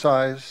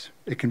exercise.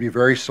 It can be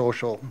very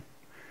social.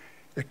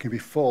 It can be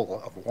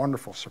full of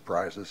wonderful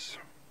surprises.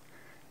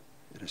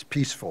 It is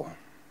peaceful.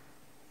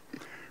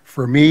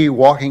 For me,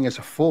 walking is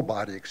a full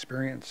body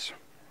experience.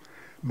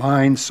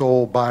 Mind,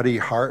 soul, body,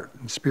 heart,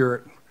 and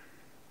spirit,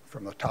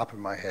 from the top of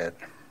my head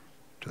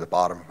to the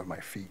bottom of my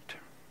feet.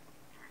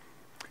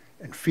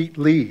 And feet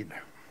lead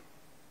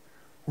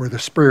where the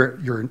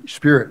spirit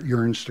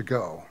yearns to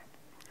go,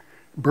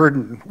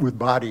 burdened with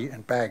body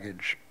and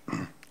baggage,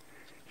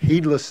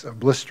 heedless of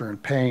blister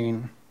and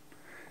pain,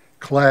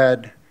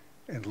 clad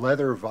in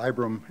leather,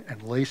 vibram,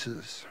 and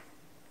laces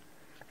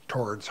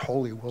towards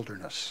holy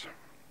wilderness.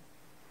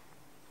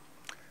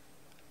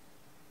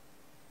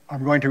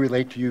 I'm going to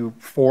relate to you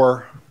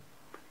 4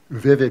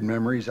 vivid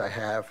memories I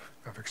have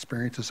of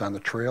experiences on the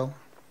trail.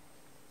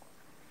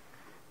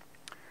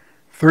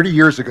 30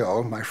 years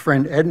ago, my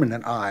friend Edmund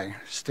and I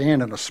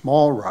stand on a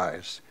small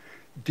rise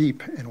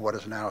deep in what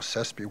is now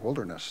Sixbey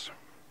Wilderness.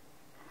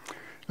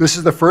 This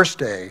is the first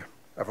day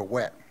of a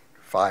wet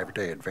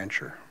 5-day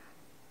adventure.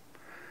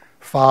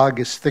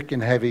 Fog is thick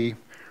and heavy,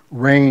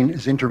 rain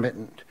is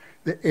intermittent,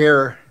 the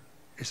air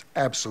is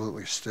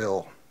absolutely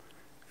still,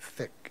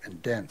 thick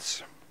and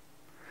dense.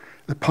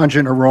 The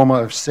pungent aroma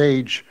of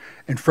sage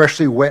and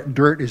freshly wet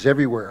dirt is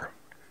everywhere.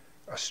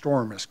 A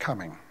storm is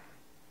coming.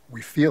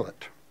 We feel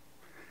it.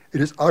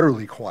 It is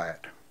utterly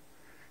quiet,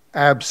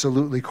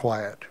 absolutely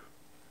quiet.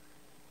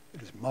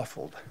 It is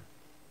muffled.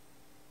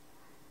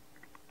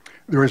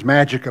 There is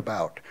magic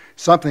about.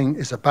 Something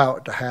is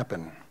about to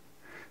happen.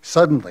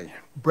 Suddenly,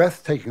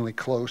 breathtakingly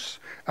close,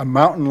 a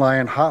mountain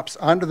lion hops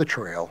onto the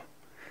trail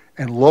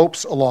and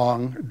lopes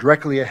along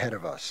directly ahead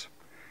of us.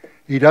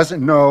 He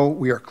doesn't know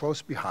we are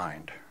close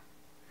behind.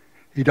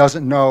 He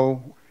doesn't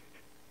know,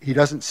 he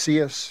doesn't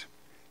see us,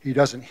 he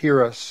doesn't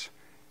hear us,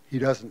 he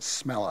doesn't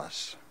smell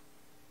us.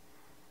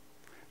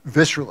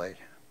 Viscerally,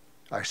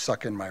 I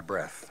suck in my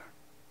breath.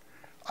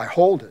 I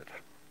hold it.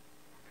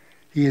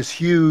 He is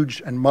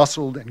huge and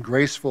muscled and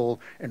graceful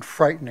and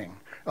frightening,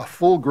 a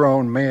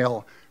full-grown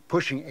male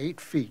pushing 8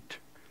 feet,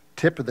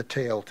 tip of the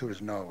tail to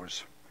his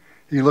nose.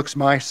 He looks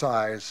my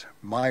size,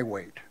 my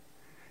weight.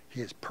 He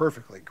is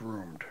perfectly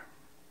groomed.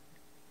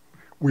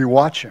 We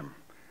watch him,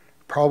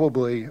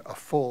 probably a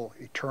full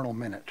eternal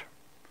minute.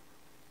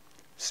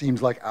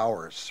 Seems like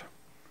hours.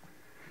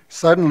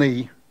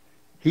 Suddenly,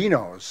 he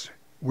knows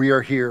we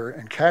are here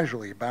and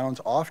casually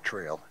bounds off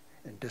trail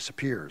and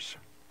disappears.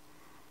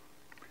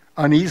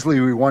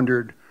 Uneasily, we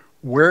wondered,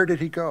 where did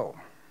he go?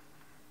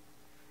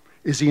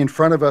 Is he in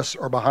front of us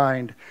or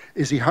behind?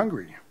 Is he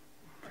hungry?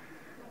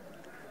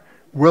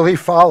 Will he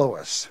follow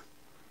us?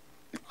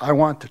 I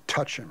want to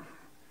touch him.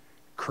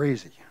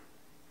 Crazy.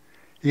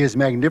 He is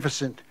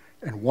magnificent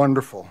and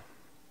wonderful.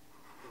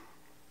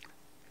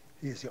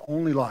 He is the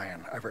only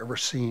lion I've ever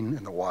seen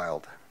in the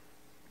wild.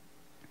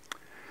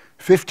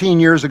 15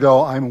 years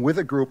ago, I'm with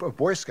a group of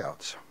Boy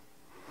Scouts.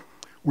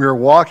 We are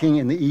walking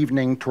in the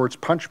evening towards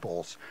punch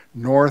bowls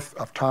north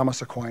of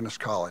Thomas Aquinas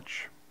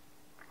College.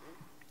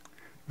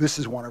 This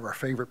is one of our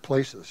favorite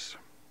places.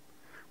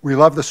 We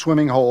love the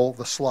swimming hole,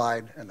 the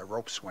slide, and the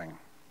rope swing.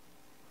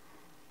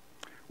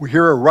 We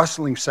hear a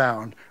rustling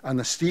sound on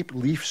the steep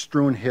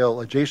leaf-strewn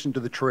hill adjacent to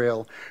the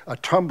trail. A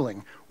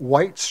tumbling,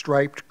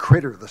 white-striped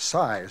critter the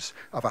size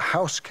of a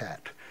house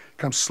cat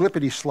comes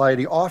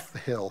slippity-sliding off the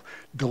hill.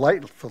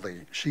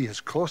 Delightfully, she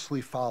is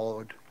closely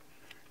followed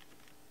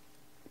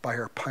by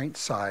her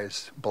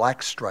pint-sized,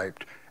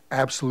 black-striped,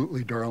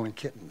 absolutely darling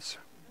kittens.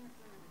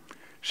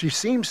 She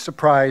seems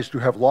surprised to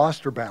have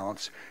lost her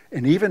balance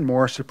and even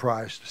more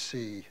surprised to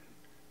see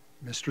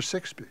Mr.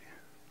 Sixbey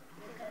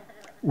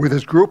with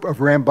his group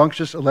of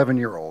rambunctious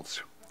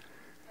 11-year-olds.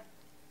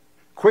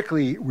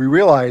 Quickly, we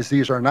realize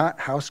these are not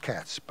house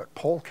cats, but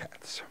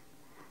polecats.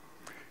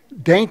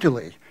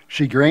 Daintily,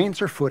 she gains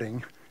her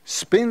footing,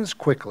 spins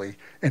quickly,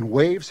 and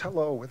waves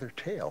hello with her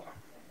tail.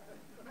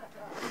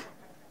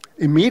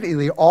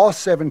 Immediately, all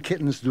 7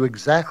 kittens do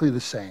exactly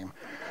the same.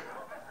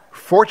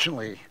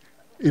 Fortunately,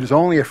 it is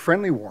only a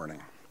friendly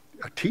warning,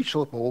 a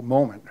teachable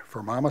moment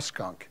for Mama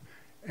Skunk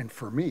and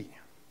for me.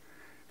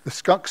 The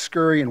skunks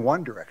scurry in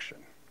one direction.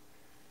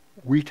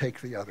 We take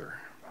the other.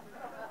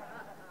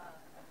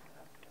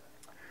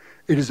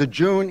 It is a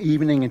June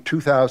evening in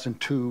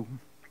 2002.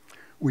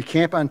 We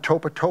camp on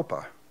Topa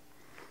Topa,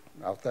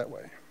 out that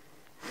way.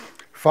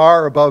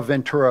 Far above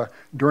Ventura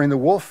during the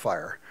wolf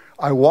fire,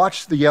 I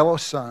watched the yellow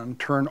sun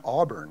turn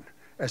auburn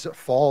as it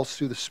falls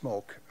through the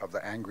smoke of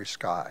the angry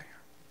sky.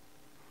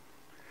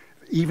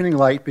 The evening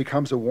light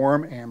becomes a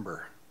warm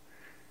amber.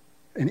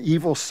 An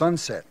evil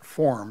sunset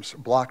forms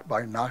blocked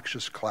by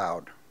noxious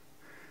cloud.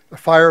 The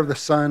fire of the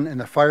sun and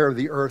the fire of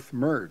the earth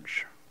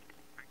merge.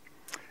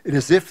 It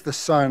is as if the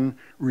sun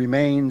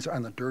remains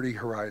on the dirty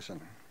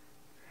horizon.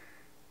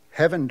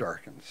 Heaven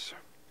darkens.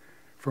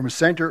 From a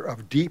center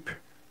of deep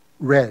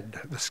red,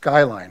 the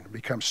skyline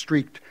becomes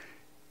streaked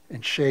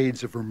in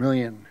shades of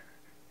vermilion,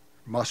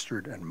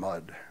 mustard, and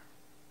mud.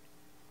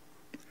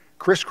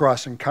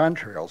 Crisscrossing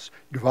contrails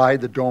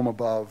divide the dome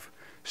above.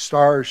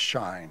 Stars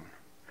shine.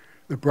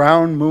 The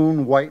brown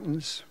moon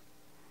whitens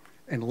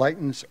and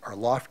lightens our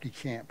lofty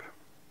camp.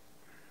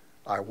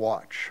 I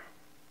watch.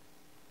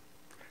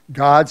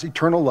 God's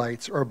eternal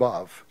lights are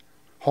above.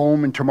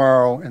 Home and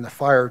tomorrow and the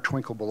fire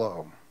twinkle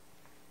below.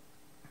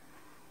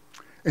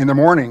 In the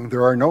morning,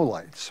 there are no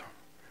lights.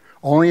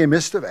 Only a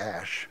mist of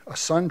ash, a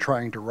sun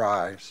trying to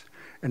rise,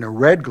 and a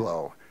red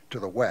glow to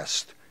the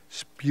west,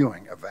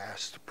 spewing a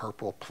vast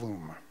purple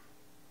plume.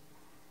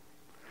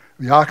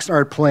 The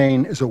Oxnard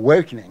Plain is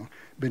awakening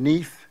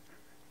beneath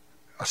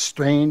a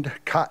stained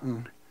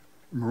cotton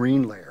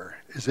marine layer,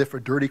 as if a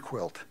dirty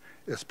quilt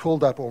is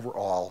pulled up over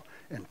all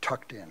and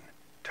tucked in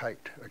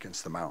tight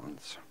against the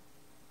mountains.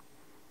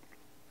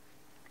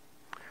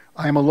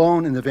 I am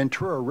alone in the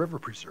Ventura River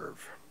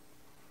Preserve.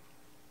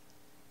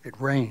 It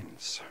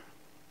rains.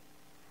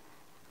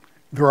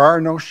 There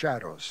are no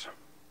shadows,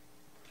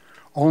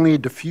 only a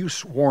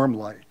diffuse warm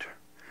light.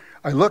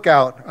 I look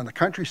out on the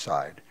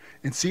countryside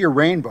and see a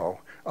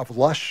rainbow of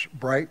lush,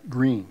 bright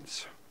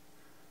greens: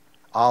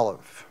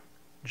 olive,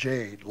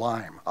 jade,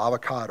 lime,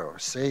 avocado,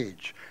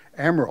 sage,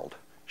 emerald,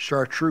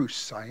 chartreuse,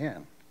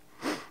 cyan,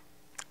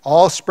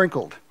 all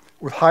sprinkled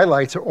with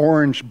highlights of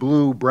orange,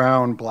 blue,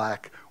 brown,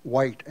 black,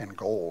 white, and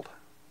gold.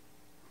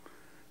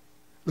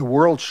 The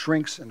world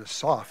shrinks and is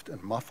soft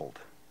and muffled.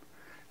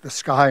 The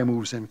sky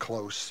moves in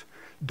close.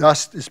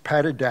 Dust is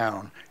patted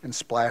down and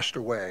splashed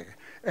away.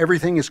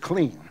 Everything is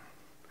clean.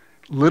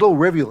 Little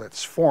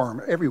rivulets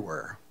form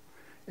everywhere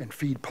and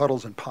feed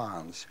puddles and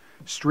ponds,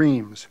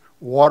 streams,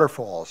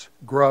 waterfalls,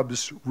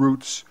 grubs,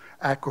 roots,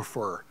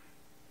 aquifer,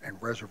 and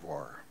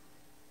reservoir.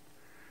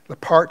 The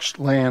parched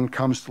land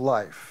comes to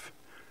life.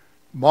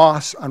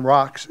 Moss on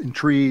rocks and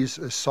trees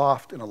is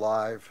soft and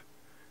alive.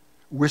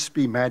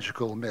 Wispy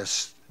magical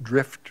mists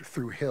drift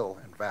through hill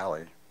and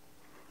valley.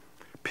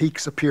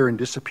 Peaks appear and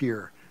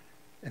disappear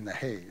in the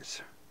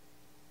haze.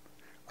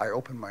 I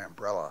open my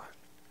umbrella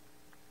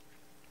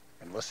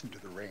and listen to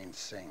the rain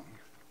sing.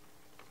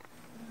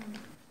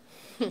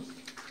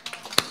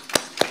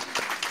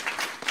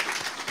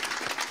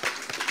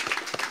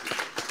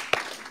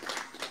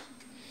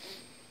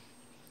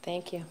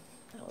 Thank you.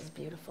 That was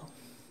beautiful.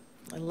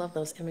 I love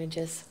those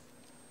images.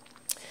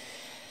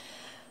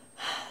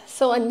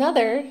 So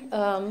another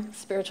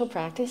spiritual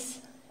practice,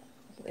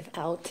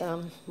 without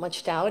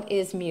much doubt,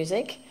 is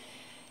music.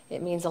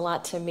 It means a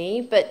lot to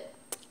me, but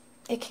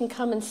it can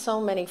come in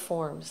so many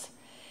forms.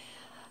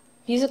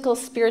 Musical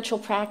spiritual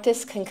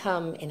practice can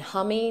come in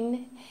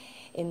humming,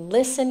 in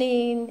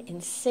listening, in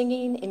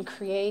singing, in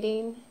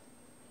creating.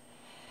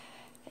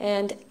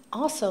 And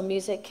also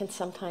music can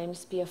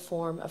sometimes be a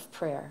form of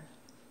prayer.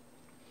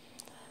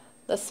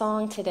 The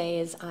song today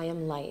is I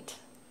Am Light.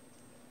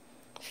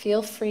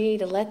 Feel free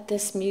to let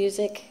this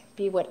music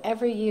be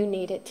whatever you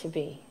need it to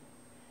be.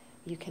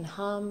 You can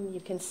hum, you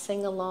can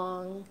sing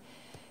along,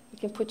 you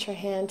can put your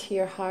hand to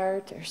your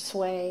heart or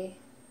sway,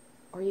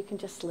 or you can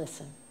just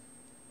listen.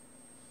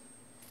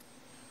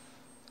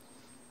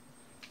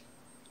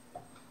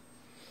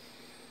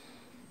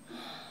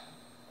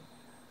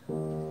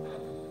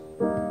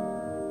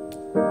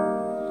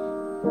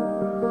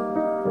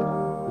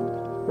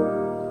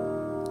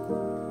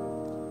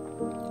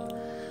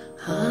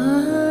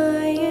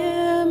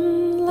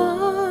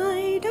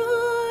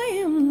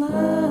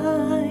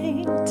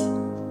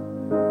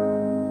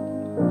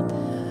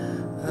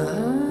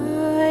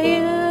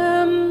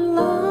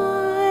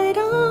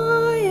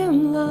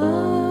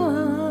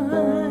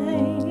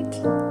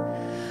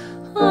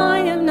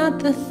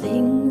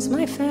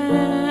 My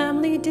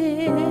family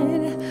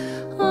did.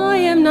 I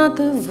am not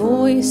the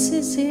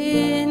voices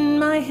in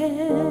my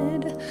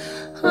head.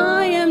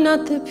 I am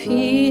not the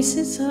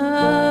pieces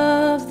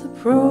of the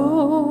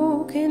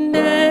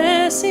brokenness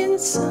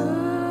inside.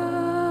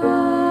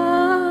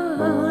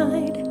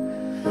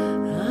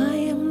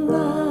 I am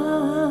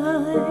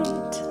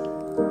light.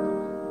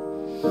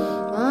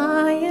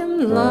 I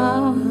am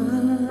light.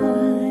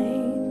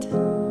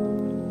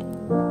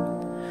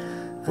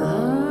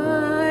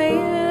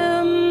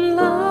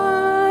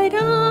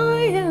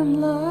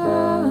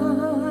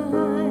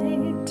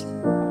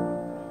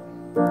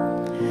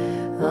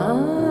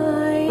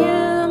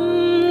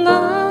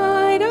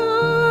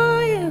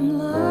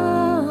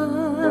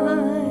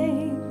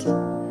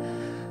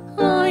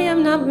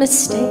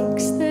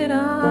 Mistakes that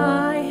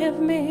I have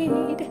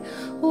made,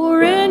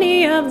 or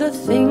any of the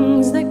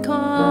things that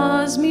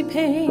cause me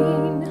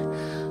pain.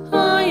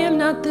 I am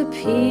not the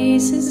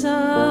pieces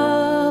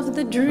of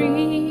the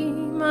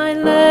dream I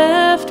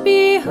left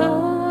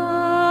behind.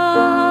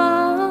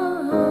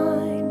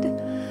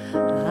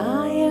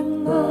 I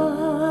am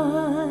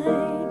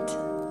light.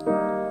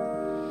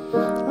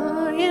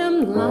 I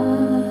am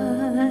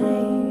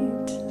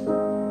light.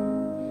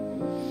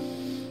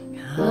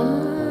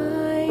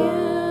 I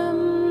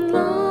am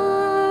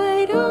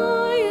light.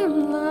 I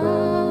am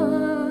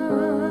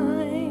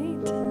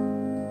light.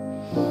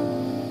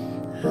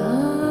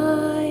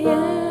 I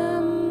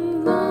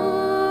am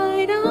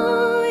light.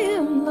 I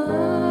am light.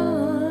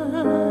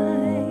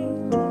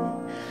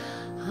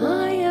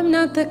 I am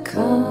not the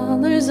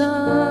colors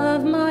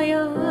of my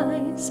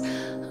eyes.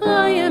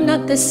 I am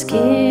not the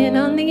skin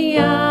on the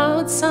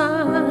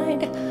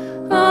outside.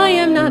 I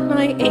am not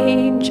my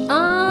age.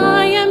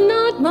 I am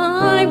not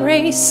my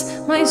race.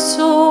 My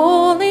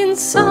soul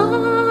inside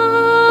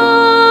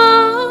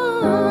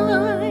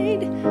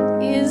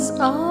is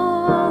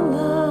all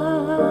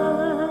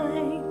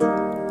light.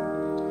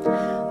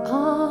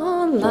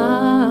 All light.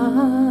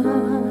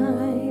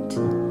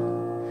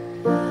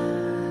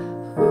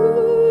 Ooh,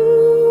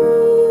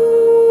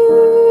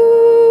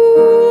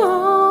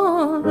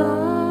 all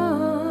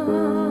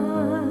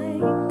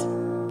light.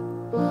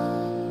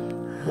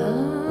 I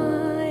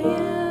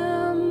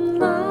am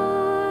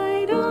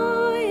light.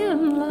 I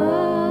am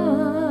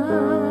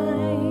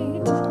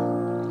light.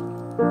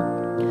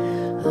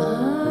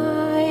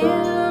 I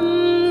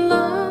am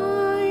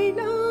light.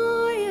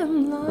 I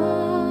am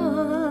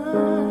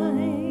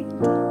light.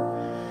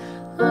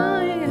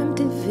 I am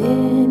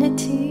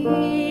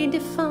divinity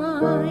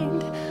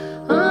defined.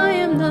 I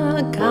am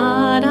the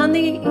God on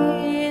the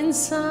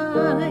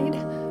inside.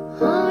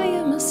 I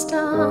am a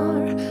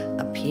star,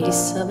 a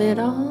piece of it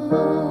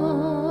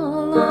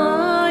all.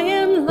 I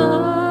am light.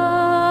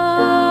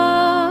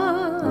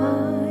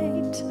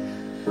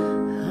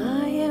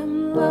 I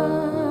am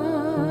light.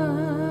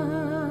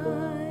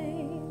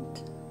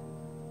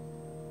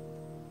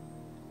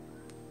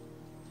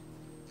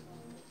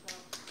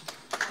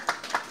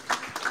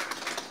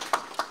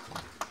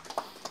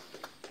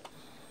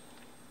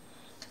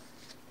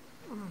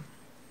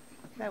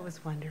 That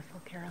was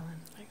wonderful, Carolyn.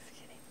 Thanks,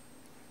 Kitty.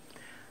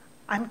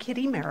 I'm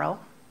Kitty Merrill,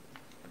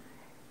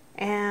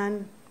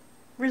 and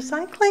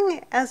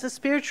recycling as a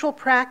spiritual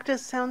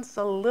practice sounds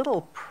a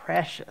little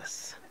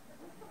precious.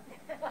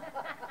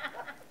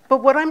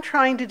 But what I'm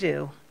trying to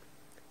do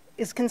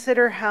is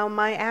consider how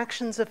my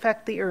actions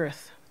affect the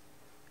earth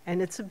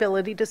and its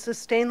ability to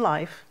sustain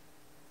life,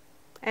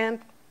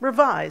 and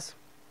revise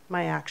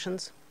my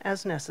actions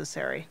as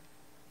necessary.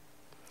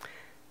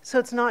 So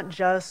it's not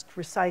just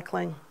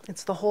recycling,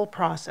 it's the whole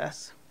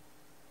process.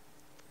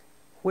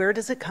 Where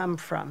does it come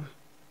from?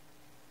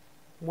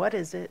 What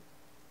is it?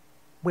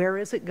 Where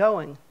is it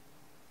going?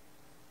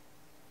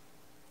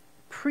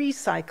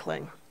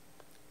 Pre-cycling,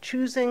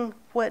 choosing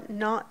what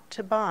not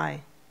to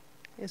buy,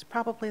 is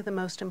probably the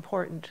most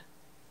important.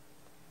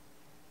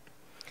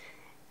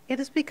 It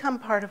has become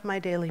part of my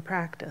daily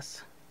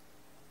practice.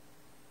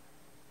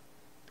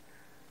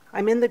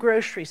 I'm in the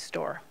grocery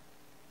store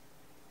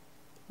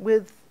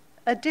with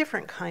a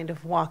different kind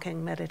of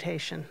walking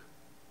meditation.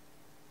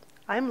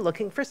 I'm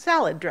looking for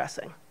salad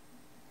dressing.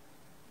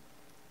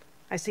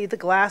 I see the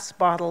glass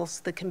bottles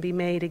that can be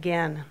made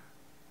again,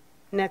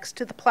 next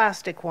to the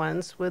plastic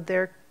ones with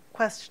their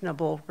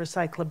questionable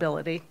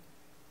recyclability.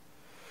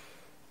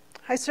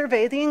 I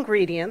survey the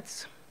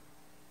ingredients.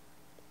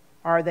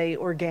 Are they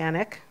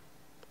organic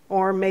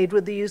or made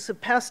with the use of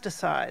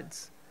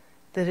pesticides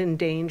that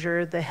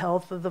endanger the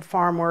health of the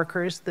farm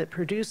workers that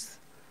produce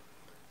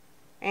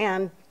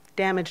and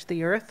damage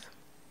the earth?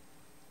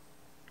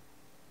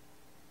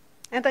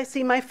 And I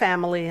see my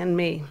family and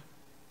me.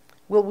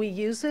 Will we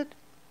use it?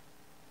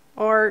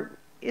 Or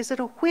is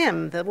it a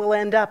whim that will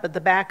end up at the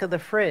back of the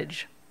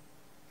fridge?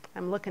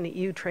 I'm looking at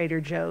you,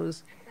 Trader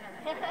Joe's.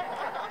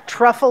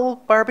 Truffle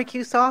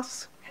barbecue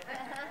sauce?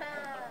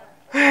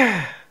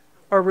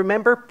 Or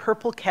remember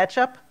purple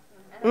ketchup?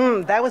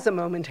 That was a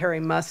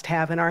momentary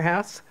must-have in our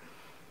house.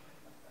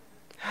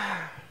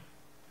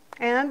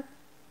 And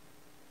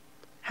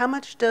how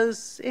much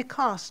does it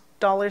cost,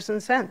 dollars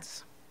and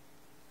cents?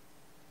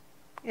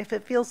 If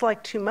it feels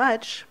like too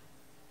much,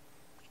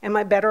 am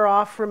I better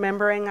off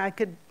remembering I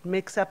could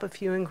mix up a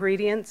few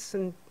ingredients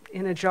in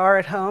a jar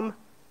at home,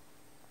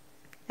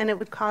 and it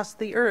would cost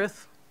the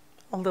earth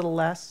a little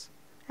less,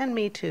 and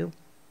me too?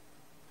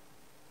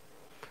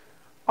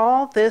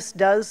 All this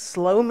does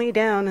slow me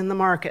down in the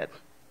market,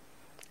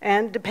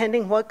 and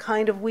depending what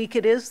kind of week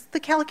it is, the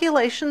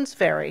calculations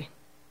vary.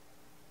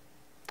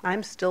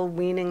 I'm still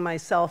weaning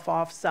myself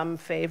off some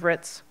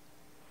favorites.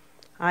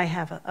 I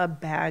have a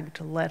bagged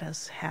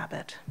lettuce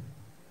habit.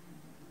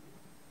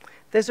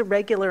 There's a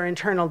regular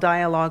internal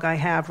dialogue I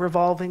have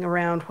revolving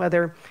around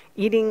whether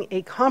eating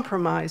a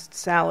compromised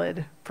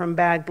salad from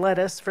bagged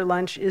lettuce for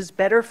lunch is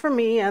better for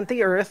me and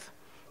the earth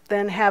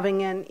than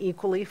having an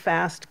equally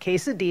fast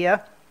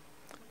quesadilla,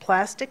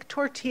 plastic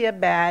tortilla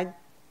bag,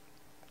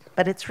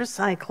 but it's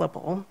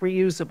recyclable,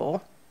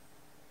 reusable,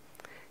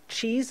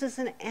 Cheese is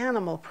an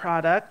animal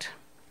product.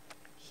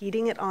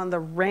 Heating it on the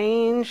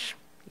range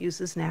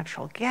uses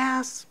natural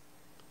gas,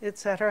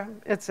 etc.,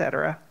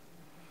 etc.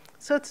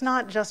 So it's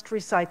not just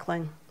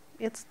recycling,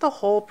 it's the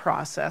whole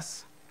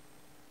process.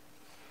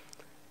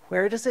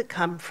 Where does it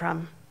come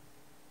from?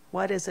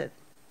 What is it?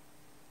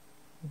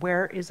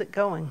 Where is it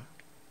going?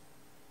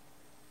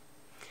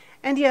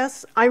 And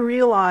yes, I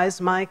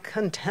realize my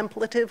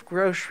contemplative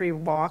grocery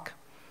walk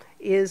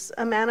is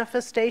a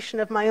manifestation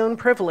of my own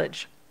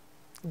privilege.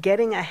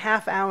 Getting a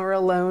half hour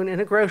alone in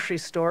a grocery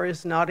store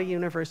is not a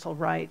universal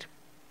right.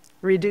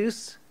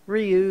 Reduce,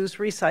 reuse,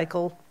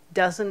 recycle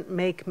doesn't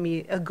make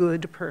me a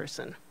good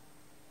person.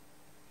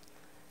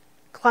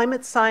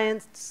 Climate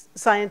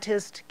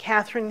scientist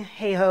Katharine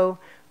Hayhoe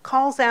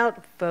calls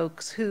out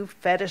folks who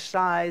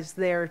fetishize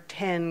their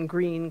 10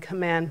 green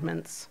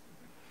commandments.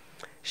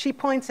 She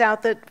points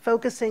out that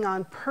focusing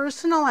on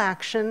personal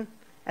action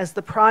as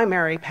the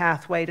primary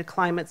pathway to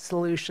climate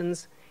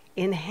solutions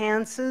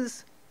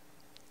enhances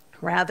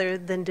rather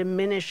than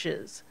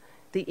diminishes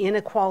the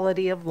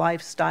inequality of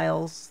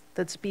lifestyles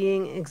that's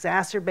being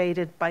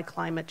exacerbated by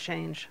climate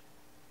change.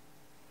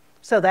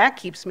 So that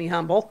keeps me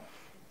humble.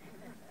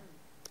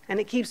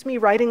 And it keeps me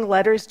writing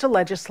letters to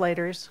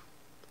legislators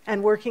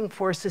and working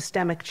for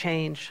systemic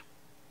change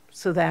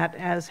so that,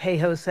 as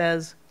Hayhoe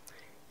says,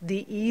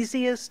 the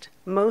easiest,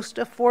 most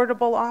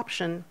affordable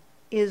option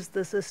is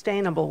the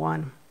sustainable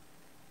one.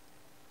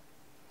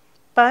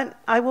 But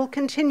I will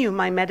continue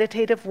my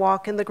meditative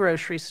walk in the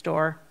grocery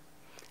store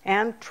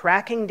and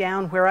tracking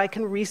down where I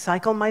can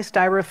recycle my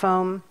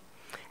styrofoam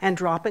and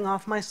dropping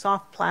off my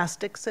soft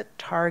plastics at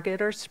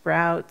Target or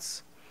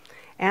Sprouts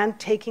and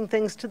taking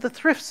things to the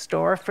thrift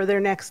store for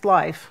their next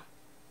life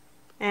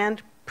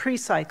and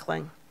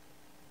pre-cycling,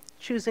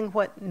 choosing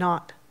what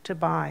not to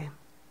buy.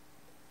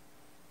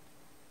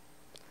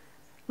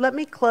 Let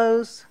me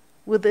close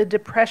with a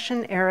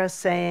Depression-era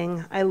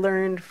saying I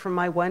learned from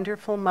my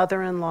wonderful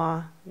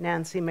mother-in-law,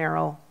 Nancy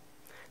Merrill,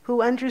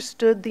 who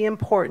understood the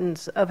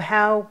importance of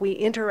how we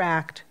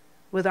interact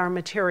with our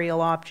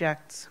material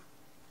objects.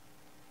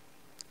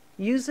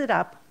 Use it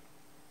up,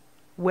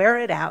 wear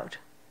it out,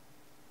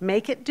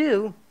 make it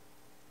do,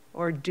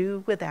 or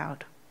do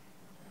without.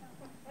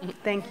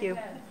 Thank you.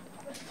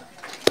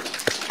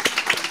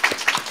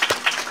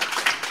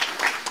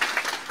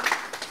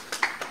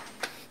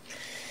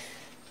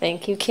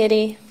 Thank you,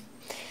 Kitty.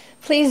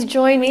 Please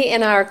join me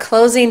in our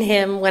closing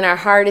hymn, When Our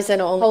Heart is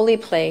in a Holy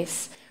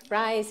Place.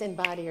 Rise in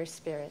body or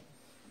spirit.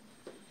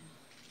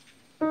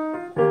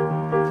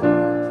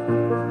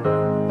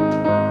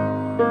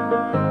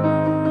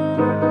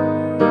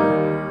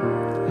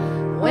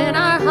 When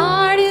our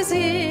heart is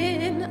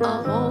in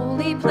a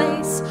holy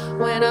place,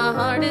 when our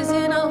heart is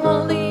in a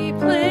holy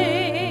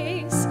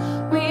place,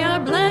 we are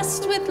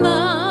blessed with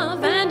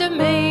love and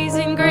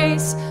amazing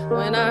grace.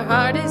 When our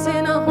heart is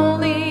in a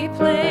holy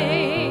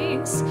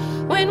place,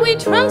 when we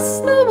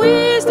trust the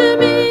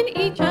wisdom in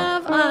each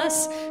of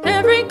us,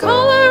 every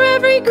color,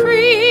 every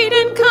creed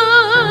and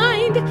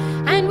kind,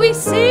 and we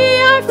see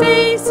our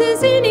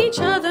faces in each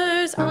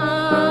other's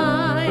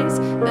eyes,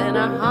 then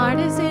our heart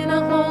is in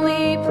a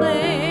holy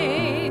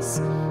place.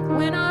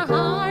 When our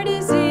heart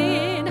is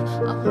in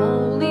a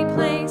holy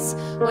place,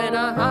 when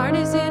our heart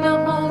is in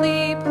a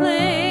holy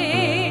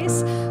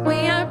place,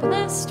 we are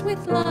blessed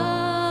with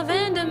love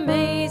and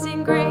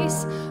amazing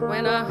grace.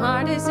 When our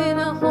heart is in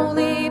a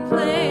holy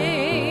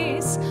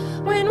place,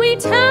 when we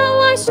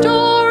tell our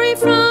story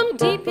from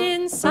deep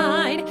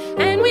inside,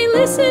 and we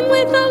listen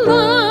with a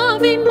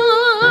loving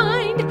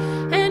mind,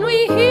 and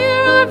we hear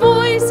our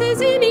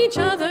voices in each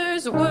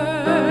other's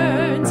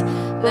words,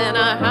 then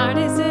our heart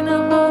is in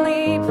a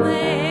holy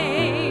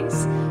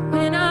place.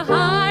 When our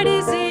heart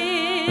is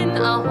in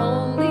a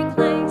holy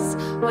place,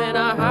 when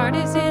our heart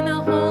is in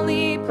a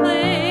holy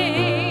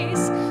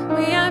place,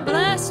 we are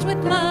blessed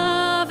with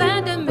love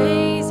and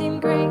amazing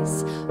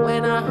grace.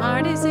 When our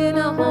heart is in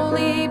a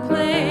holy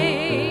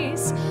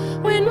place,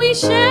 when we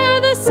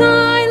share the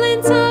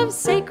silence of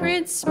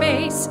sacred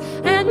space,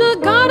 and the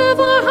God of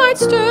our heart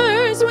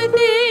stirs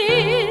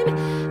within,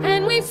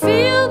 and we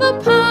feel the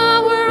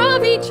power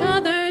of each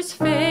other's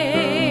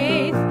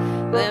faith,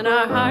 then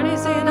our heart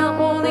is in a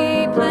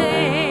holy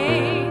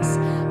place.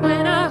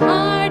 When our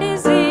heart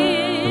is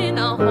in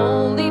a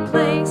holy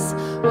place,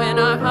 when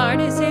our heart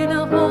is in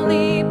a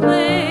holy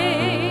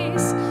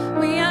place,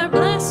 we are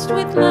blessed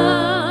with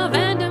love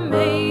and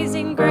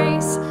amazing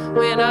grace.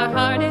 When our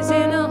heart is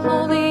in a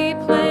holy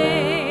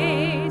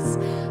place,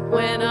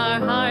 when our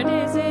heart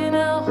is in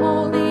a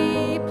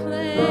holy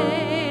place.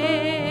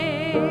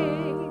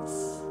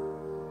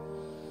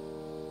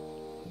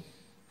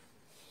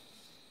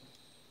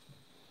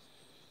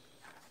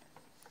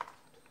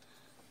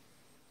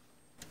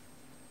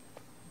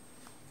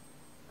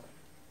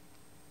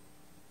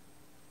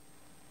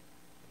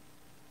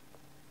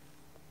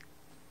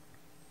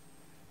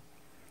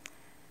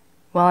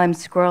 While I'm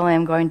scrolling,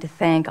 I'm going to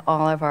thank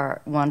all of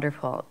our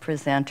wonderful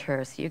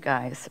presenters. You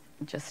guys,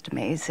 just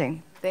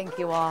amazing. Thank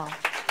you all.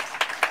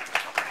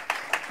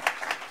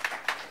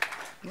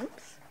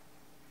 Oops.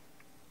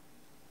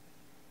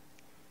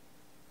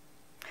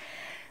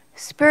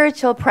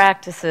 Spiritual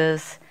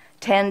practices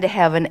tend to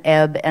have an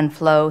ebb and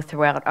flow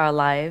throughout our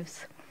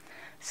lives.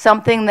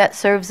 Something that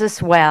serves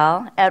us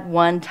well at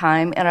one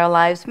time in our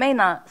lives may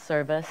not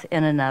serve us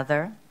in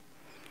another.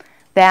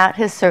 That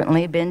has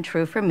certainly been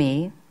true for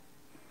me.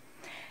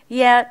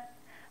 Yet,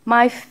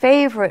 my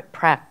favorite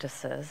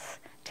practices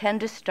tend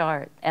to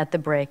start at the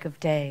break of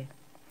day,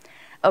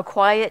 a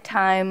quiet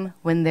time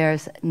when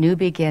there's new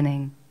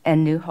beginning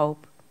and new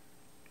hope.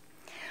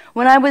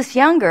 When I was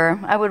younger,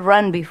 I would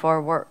run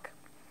before work.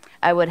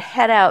 I would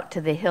head out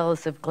to the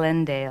hills of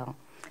Glendale,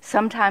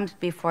 sometimes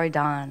before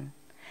dawn.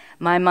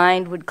 My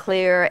mind would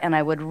clear and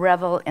I would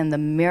revel in the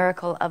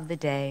miracle of the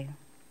day.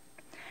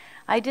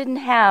 I didn't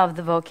have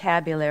the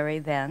vocabulary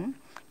then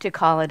to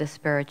call it a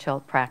spiritual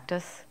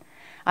practice.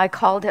 I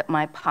called it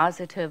my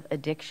positive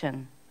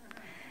addiction.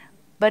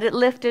 But it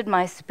lifted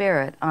my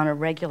spirit on a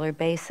regular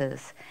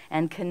basis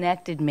and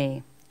connected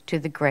me to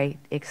the great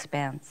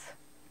expanse.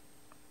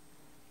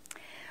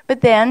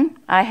 But then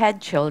I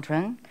had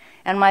children,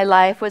 and my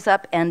life was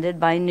upended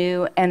by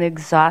new and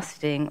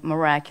exhausting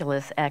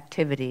miraculous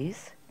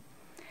activities.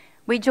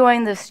 We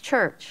joined this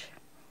church,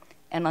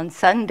 and on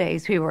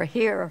Sundays we were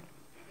here,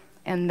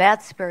 and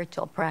that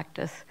spiritual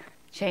practice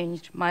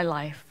changed my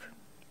life.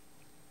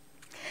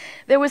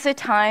 There was a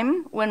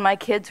time when my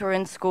kids were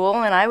in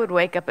school, and I would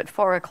wake up at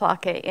 4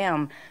 o'clock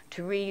a.m.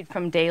 to read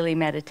from daily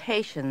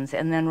meditations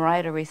and then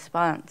write a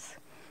response.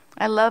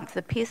 I loved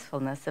the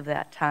peacefulness of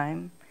that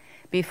time,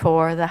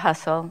 before the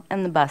hustle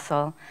and the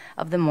bustle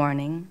of the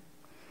morning.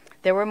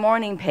 There were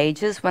morning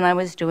pages when I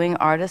was doing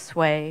Artist's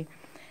Way,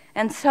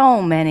 and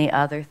so many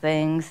other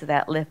things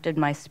that lifted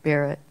my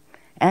spirit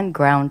and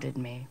grounded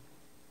me.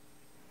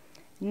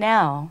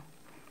 Now,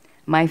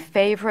 my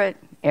favorite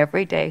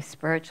everyday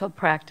spiritual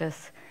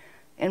practice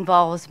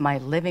involves my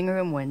living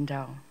room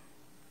window.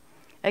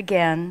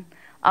 Again,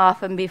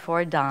 often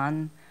before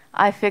dawn,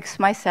 I fix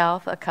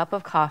myself a cup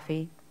of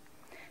coffee,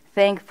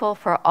 thankful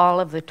for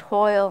all of the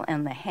toil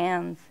and the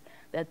hands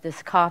that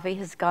this coffee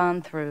has gone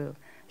through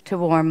to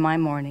warm my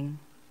morning.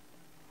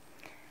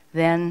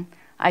 Then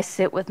I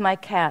sit with my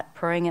cat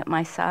purring at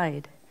my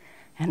side,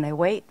 and I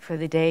wait for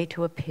the day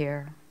to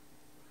appear.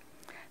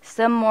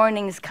 Some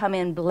mornings come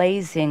in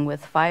blazing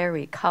with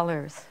fiery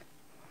colors.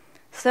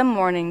 Some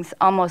mornings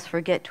almost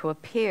forget to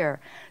appear,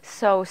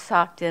 so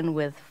socked in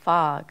with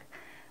fog,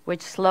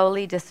 which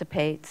slowly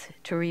dissipates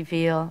to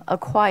reveal a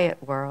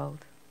quiet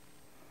world.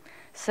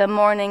 Some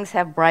mornings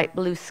have bright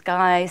blue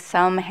skies,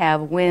 some have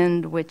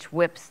wind which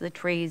whips the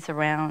trees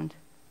around.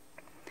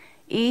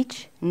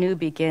 Each new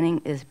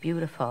beginning is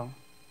beautiful,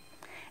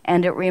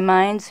 and it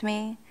reminds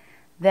me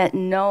that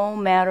no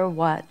matter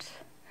what,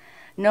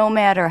 no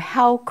matter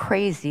how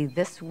crazy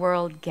this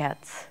world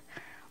gets,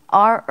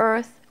 our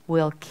earth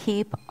will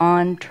keep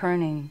on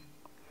turning.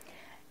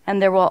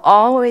 And there will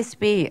always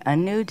be a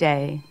new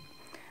day,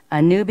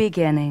 a new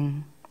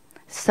beginning,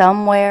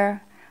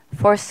 somewhere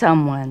for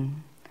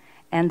someone.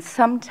 And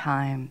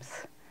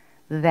sometimes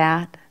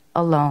that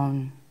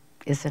alone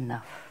is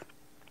enough.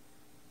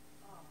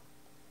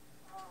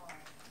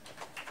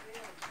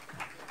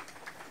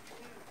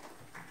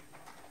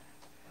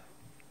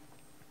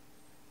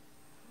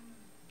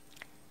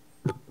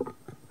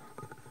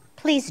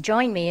 Please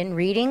join me in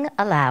reading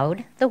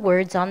aloud the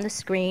words on the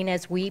screen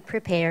as we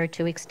prepare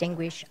to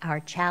extinguish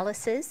our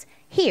chalices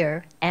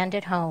here and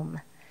at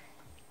home.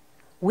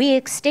 We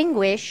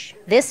extinguish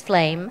this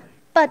flame,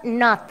 but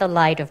not the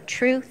light of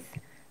truth,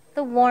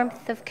 the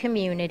warmth of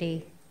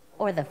community,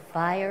 or the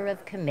fire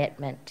of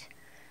commitment.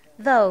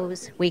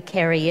 Those we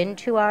carry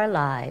into our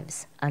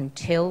lives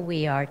until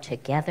we are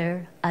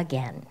together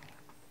again.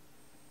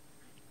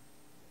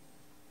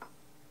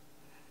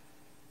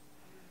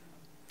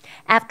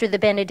 After the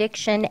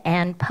benediction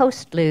and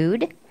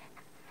postlude,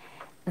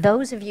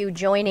 those of you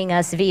joining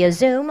us via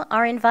Zoom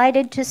are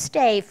invited to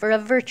stay for a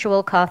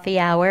virtual coffee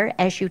hour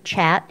as you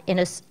chat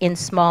in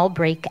small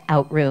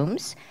breakout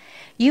rooms.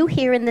 You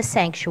here in the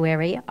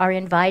sanctuary are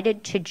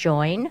invited to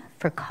join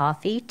for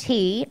coffee,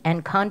 tea,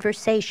 and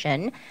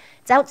conversation.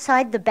 It's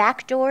outside the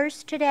back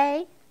doors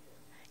today.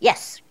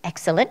 Yes,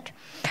 excellent.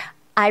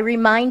 I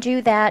remind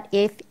you that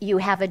if you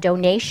have a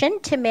donation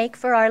to make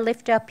for our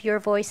Lift Up Your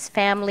Voice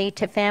Family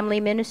to Family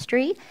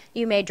Ministry,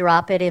 you may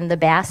drop it in the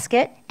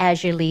basket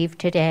as you leave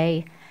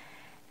today.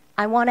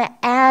 I want to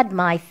add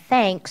my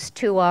thanks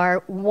to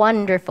our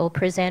wonderful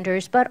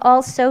presenters, but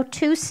also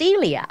to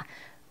Celia,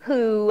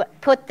 who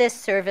put this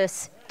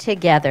service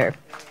together.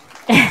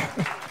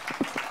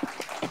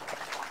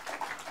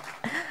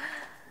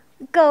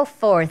 Go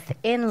forth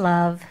in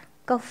love.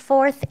 Go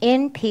forth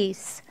in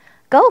peace.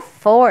 Go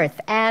forth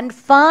and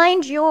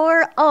find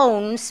your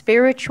own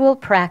spiritual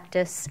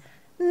practice.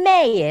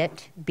 May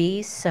it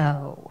be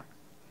so.